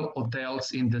 central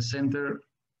hotels in the center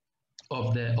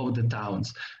of the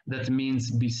towns. That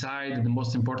means beside the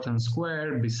most important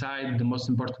square, beside the most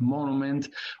important monument,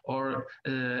 or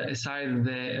aside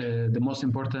the most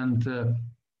important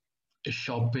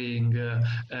shopping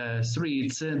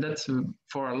streets. That's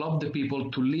for a lot of the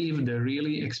people to live the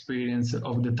really experience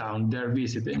of the town they're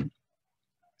visiting.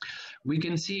 We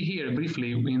can see here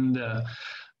briefly in the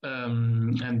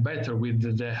and better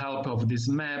with the help of this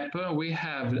map, we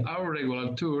have our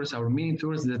regular tours, our mini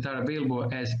tours that are available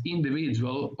as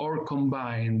individual or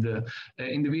combined.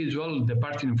 Individual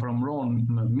departing from Rome,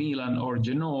 Milan, or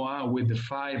Genoa with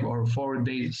 5 or 4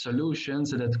 day solutions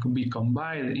that could be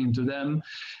combined into them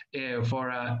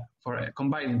for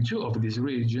combining 2 of these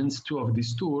regions, 2 of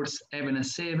these tours, having a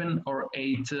 7 or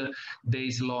 8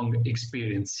 days long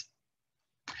experience.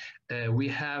 We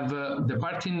have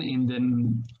departing in the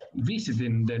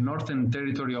visiting the northern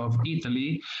territory of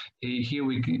Italy. Here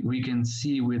we can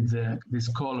see with this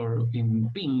color in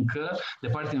pink,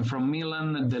 departing from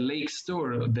Milan, the lakes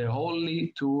tour, the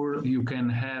only tour you can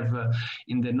have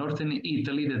in the northern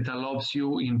Italy that allows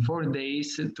you in 4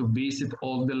 days to visit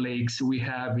all the lakes we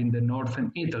have in the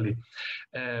northern Italy.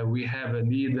 We have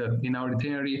indeed in our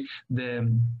itinerary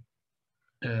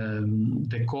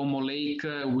the Como Lake,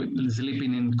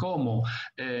 sleeping in Como,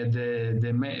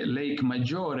 the Lake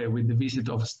Maggiore with the visit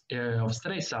of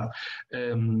Stresa,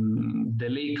 the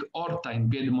Lake Orta in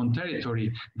Piedmont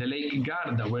territory, the Lake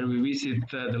Garda where we visit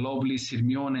the lovely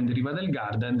Sirmione and Riva del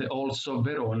Garda, and also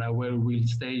Verona where we'll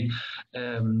stay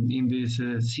in this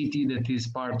city that is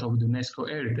part of the UNESCO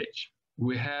heritage.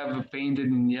 We have painted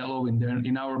in yellow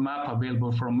in our map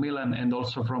available from Milan and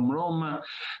also from Rome,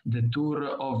 the tour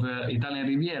of Italian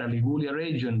Riviera, Liguria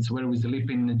regions, where we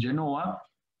sleep in Genoa,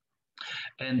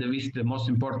 and visit the most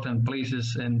important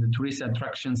places and the tourist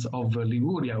attractions of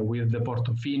Liguria with the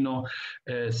Portofino,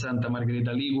 Santa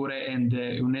Margherita Ligure, and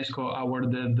the UNESCO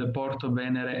awarded the Porto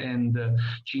Venere and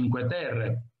Cinque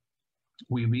Terre.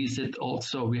 We visit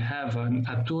also, we have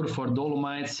a tour for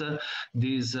Dolomites,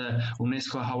 this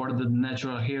UNESCO awarded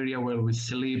natural area where we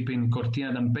sleep in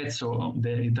Cortina d'Ampezzo,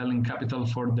 the Italian capital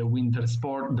for the winter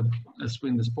sport, the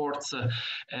winter sports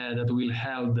that will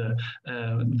hold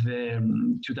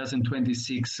the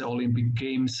 2026 Olympic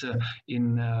Games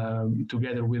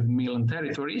together with Milan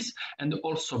territories, and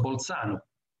also Bolzano,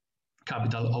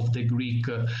 capital of the Greek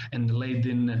and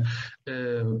Latin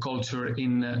culture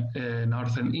in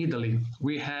northern Italy.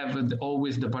 We have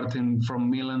always departing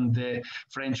from Milan the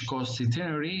French coast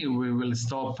itinerary. We will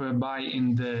stop by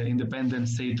in the independent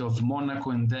state of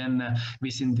Monaco and then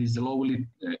visit this lovely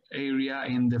area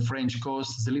in the French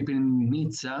coast, sleeping in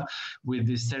Nizza with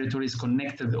these territories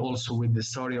connected also with the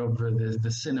story of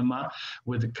the cinema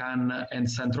with Cannes and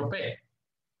Saint-Tropez.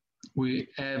 We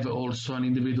have also an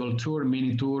individual tour,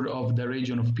 mini tour of the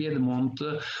region of Piedmont,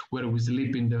 where we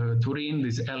sleep in the Turin,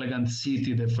 this elegant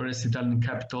city, the first Italian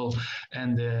capital,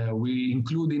 and we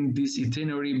include in this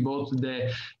itinerary both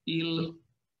the hill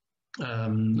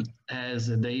as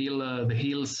the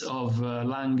hills of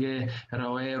Langhe,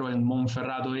 Roero, and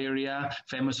Monferrato area,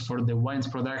 famous for the wines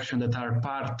production that are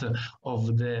part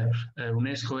of the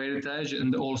UNESCO heritage,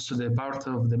 and also the part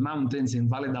of the mountains in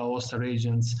Valle d'Aosta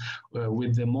regions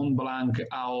with the Mont Blanc,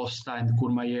 Aosta, and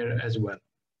Courmayeur as well.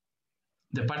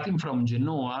 Departing from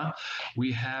Genoa,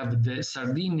 we have the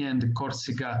Sardinia and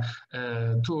Corsica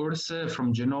tours.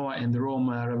 From Genoa and Rome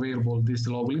are available these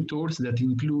lovely tours that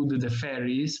include the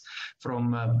ferries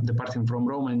from departing from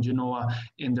Rome and Genoa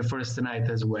in the first night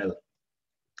as well.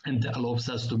 And allows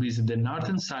us to visit the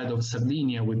northern side of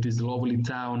Sardinia with this lovely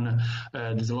town,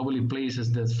 these lovely places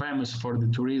that's famous for the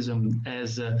tourism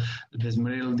as the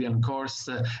Smeraldian Coast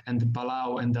and the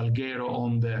Palau and Alghero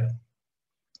on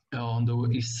the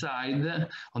east side,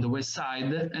 on the west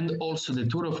side, and also the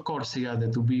tour of Corsica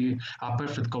that will be a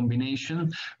perfect combination,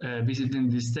 visiting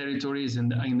these territories in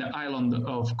the island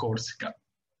of Corsica.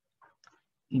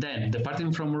 Then,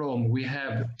 departing from Rome, we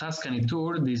have Tuscany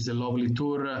tour. This is a lovely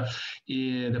tour.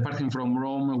 Departing from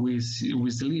Rome, we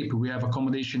sleep. We have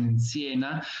accommodation in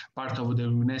Siena, part of the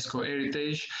UNESCO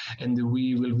heritage, and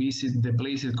we will visit the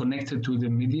places connected to the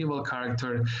medieval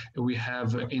character we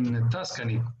have in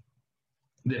Tuscany.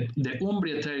 The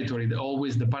Umbria territory,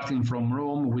 always departing from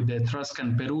Rome with the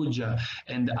Etruscan Perugia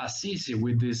and Assisi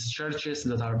with these churches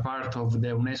that are part of the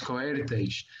UNESCO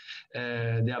heritage.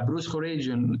 The Abruzzo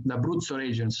region,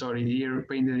 here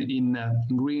painted in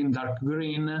green, dark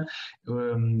green,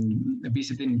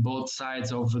 visiting both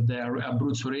sides of the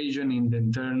Abruzzo region in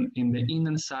the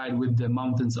inland side with the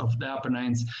mountains of the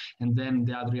Apennines and then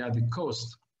the Adriatic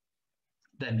coast.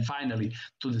 Then finally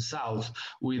to the south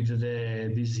with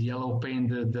this yellow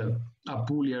painted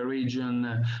Apulia region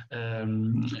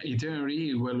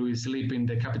itinerary, where we sleep in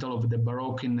the capital of the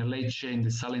Baroque in Lecce, in the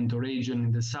Salento region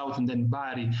in the south, and then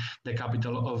Bari, the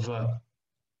capital of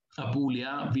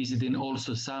Apulia, visiting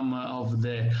also some of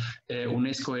the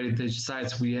UNESCO heritage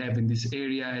sites we have in this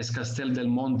area as Castel del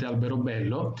Monte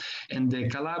Alberobello. And the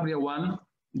Calabria one,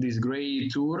 this gray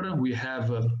tour, we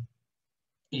have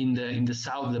in the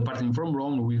south, departing from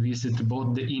Rome, we visit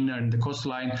both the inner and the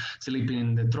coastline, sleeping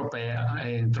in the Tropea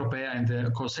and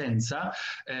the Cosenza.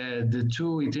 The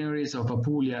two itineraries of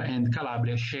Apulia and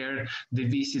Calabria share the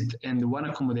visit and one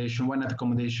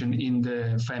accommodation in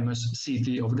the famous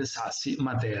city of the Sassi,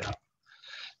 Matera.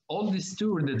 All these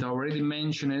tours that I already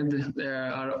mentioned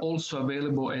are also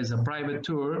available as a private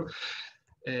tour.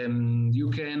 You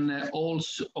can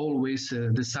also always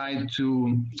decide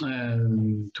to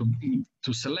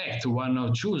select one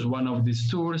or choose one of these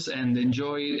tours and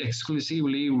enjoy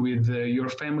exclusively with your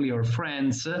family or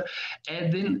friends,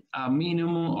 adding a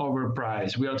minimum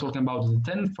overprice. We are talking about the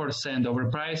 10%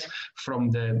 overprice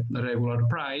from the regular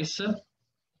price.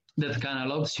 That can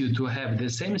allows you to have the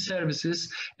same services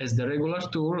as the regular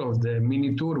tour or the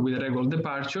mini tour with regular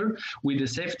departure, with the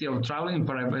safety of traveling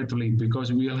privately,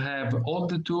 because we will have all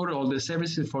the tour, all the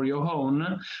services for your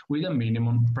own with a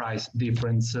minimum price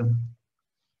difference.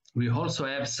 We also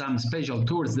have some special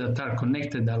tours that are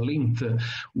connected and linked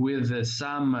with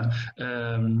some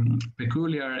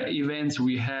peculiar events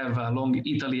we have along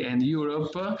Italy and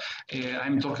Europe.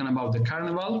 I'm talking about the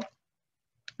Carnival,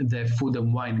 the food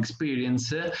and wine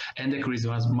experience, and the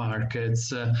Christmas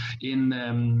markets. In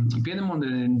Piedmont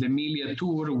and the Emilia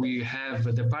tour, we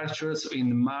have departures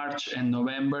in March and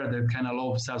November that can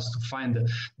allow us to find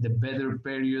the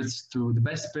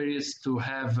best periods to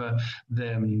have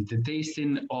the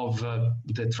tasting of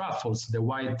the truffles, the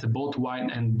white, both white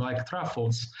and black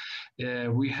truffles.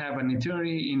 We have an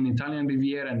itinerary in Italian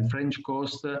Riviera and French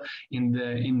coast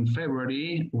in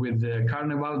February with the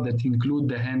Carnival that include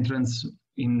the entrance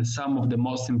in some of the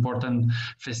most important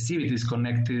festivities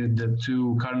connected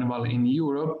to Carnival in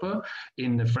Europe,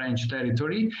 in the French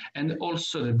territory, and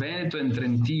also the Veneto and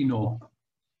Trentino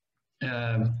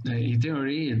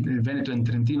itinerary, the Veneto and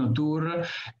Trentino tour,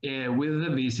 with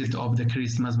the visit of the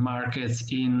Christmas markets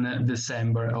in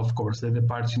December, of course, the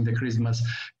departure in the Christmas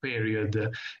period.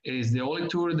 It is the only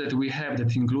tour that we have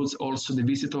that includes also the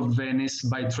visit of Venice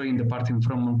by train departing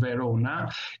from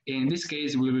Verona. In this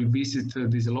case, we will visit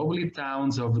these lovely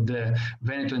towns of the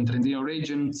Veneto and Trentino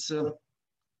regions,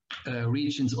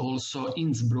 also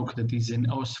Innsbruck, that is in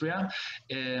Austria,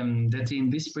 that in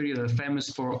this period are famous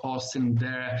for hosting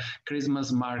their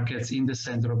Christmas markets in the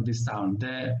center of this town.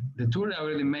 The tour I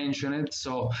already mentioned,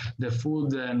 so the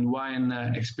food and wine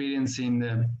experience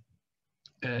in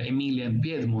Emilia and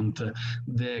Piedmont,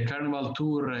 the Carnival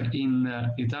tour in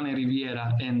Italian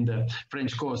Riviera and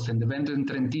French coast, and the Veneto and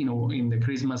Trentino in the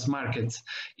Christmas markets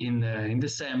in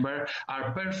December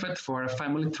are perfect for a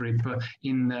family trip or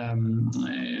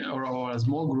a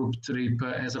small group trip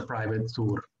as a private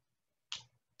tour.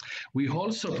 We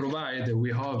also provide,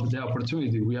 we have the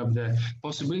opportunity, we have the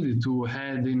possibility to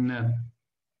add in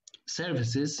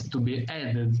services to be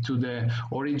added to the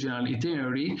original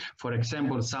itinerary. For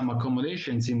example, some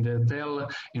accommodations in the hotel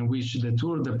in which the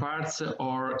tour departs,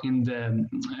 or in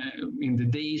the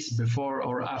days before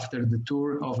or after the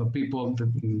tour of a people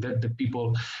that the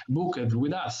people booked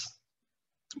with us.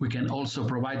 We can also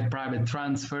provide private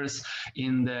transfers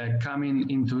in the coming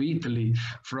into Italy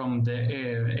from the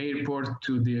airport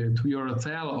to your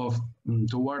hotel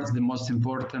towards the most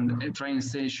important train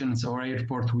stations or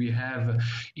airport we have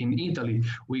in Italy.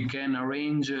 We can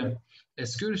arrange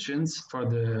excursions for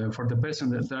the person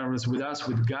that travels with us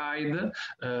with guide,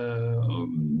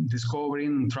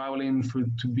 discovering, traveling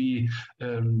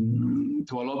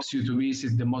to allow you to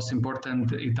visit the most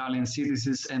important Italian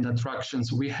cities and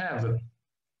attractions we have.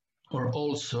 Or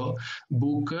also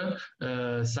book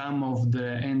some of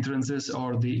the entrances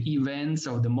or the events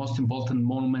of the most important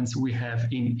monuments we have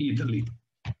in Italy.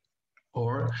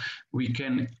 Or we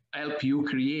can help you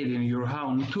creating your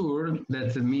own tour.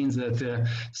 That means that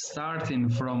starting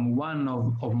from one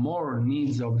of more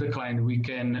needs of the client, we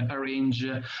can arrange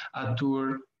a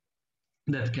tour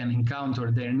that can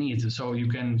encounter their needs. So you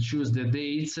can choose the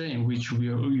dates in which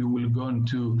you will go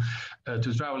to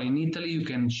travel in Italy. You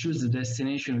can choose the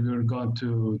destination you're going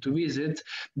to visit,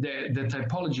 the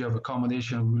typology of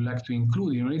accommodation we would like to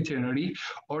include in your itinerary,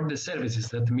 or the services.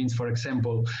 That means, for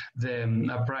example,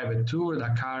 a private tour, a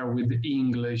car with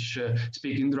English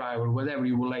speaking driver, whatever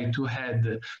you would like to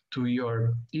add to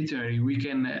your itinerary, we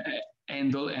can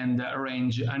handle and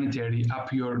arrange an itinerary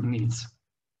up your needs.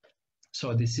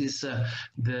 So this is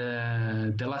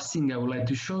the last thing I would like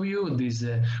to show you. This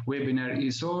webinar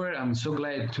is over. I'm so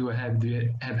glad to have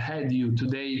had you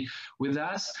today with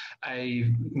us.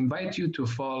 I invite you to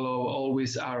follow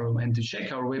always and to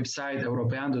check our website,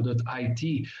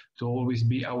 europeando.it, to always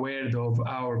be aware of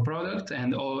our product,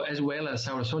 and as well as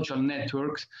our social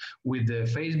networks with the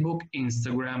Facebook,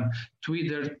 Instagram,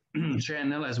 Twitter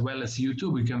channel, as well as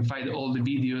YouTube. You can find all the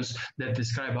videos that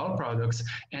describe our products,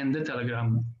 and the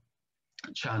Telegram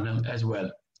channel as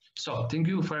well. So thank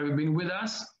you for having been with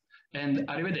us, and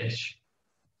arrivederci.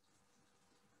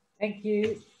 Thank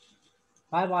you.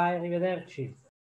 Bye bye, arrivederci.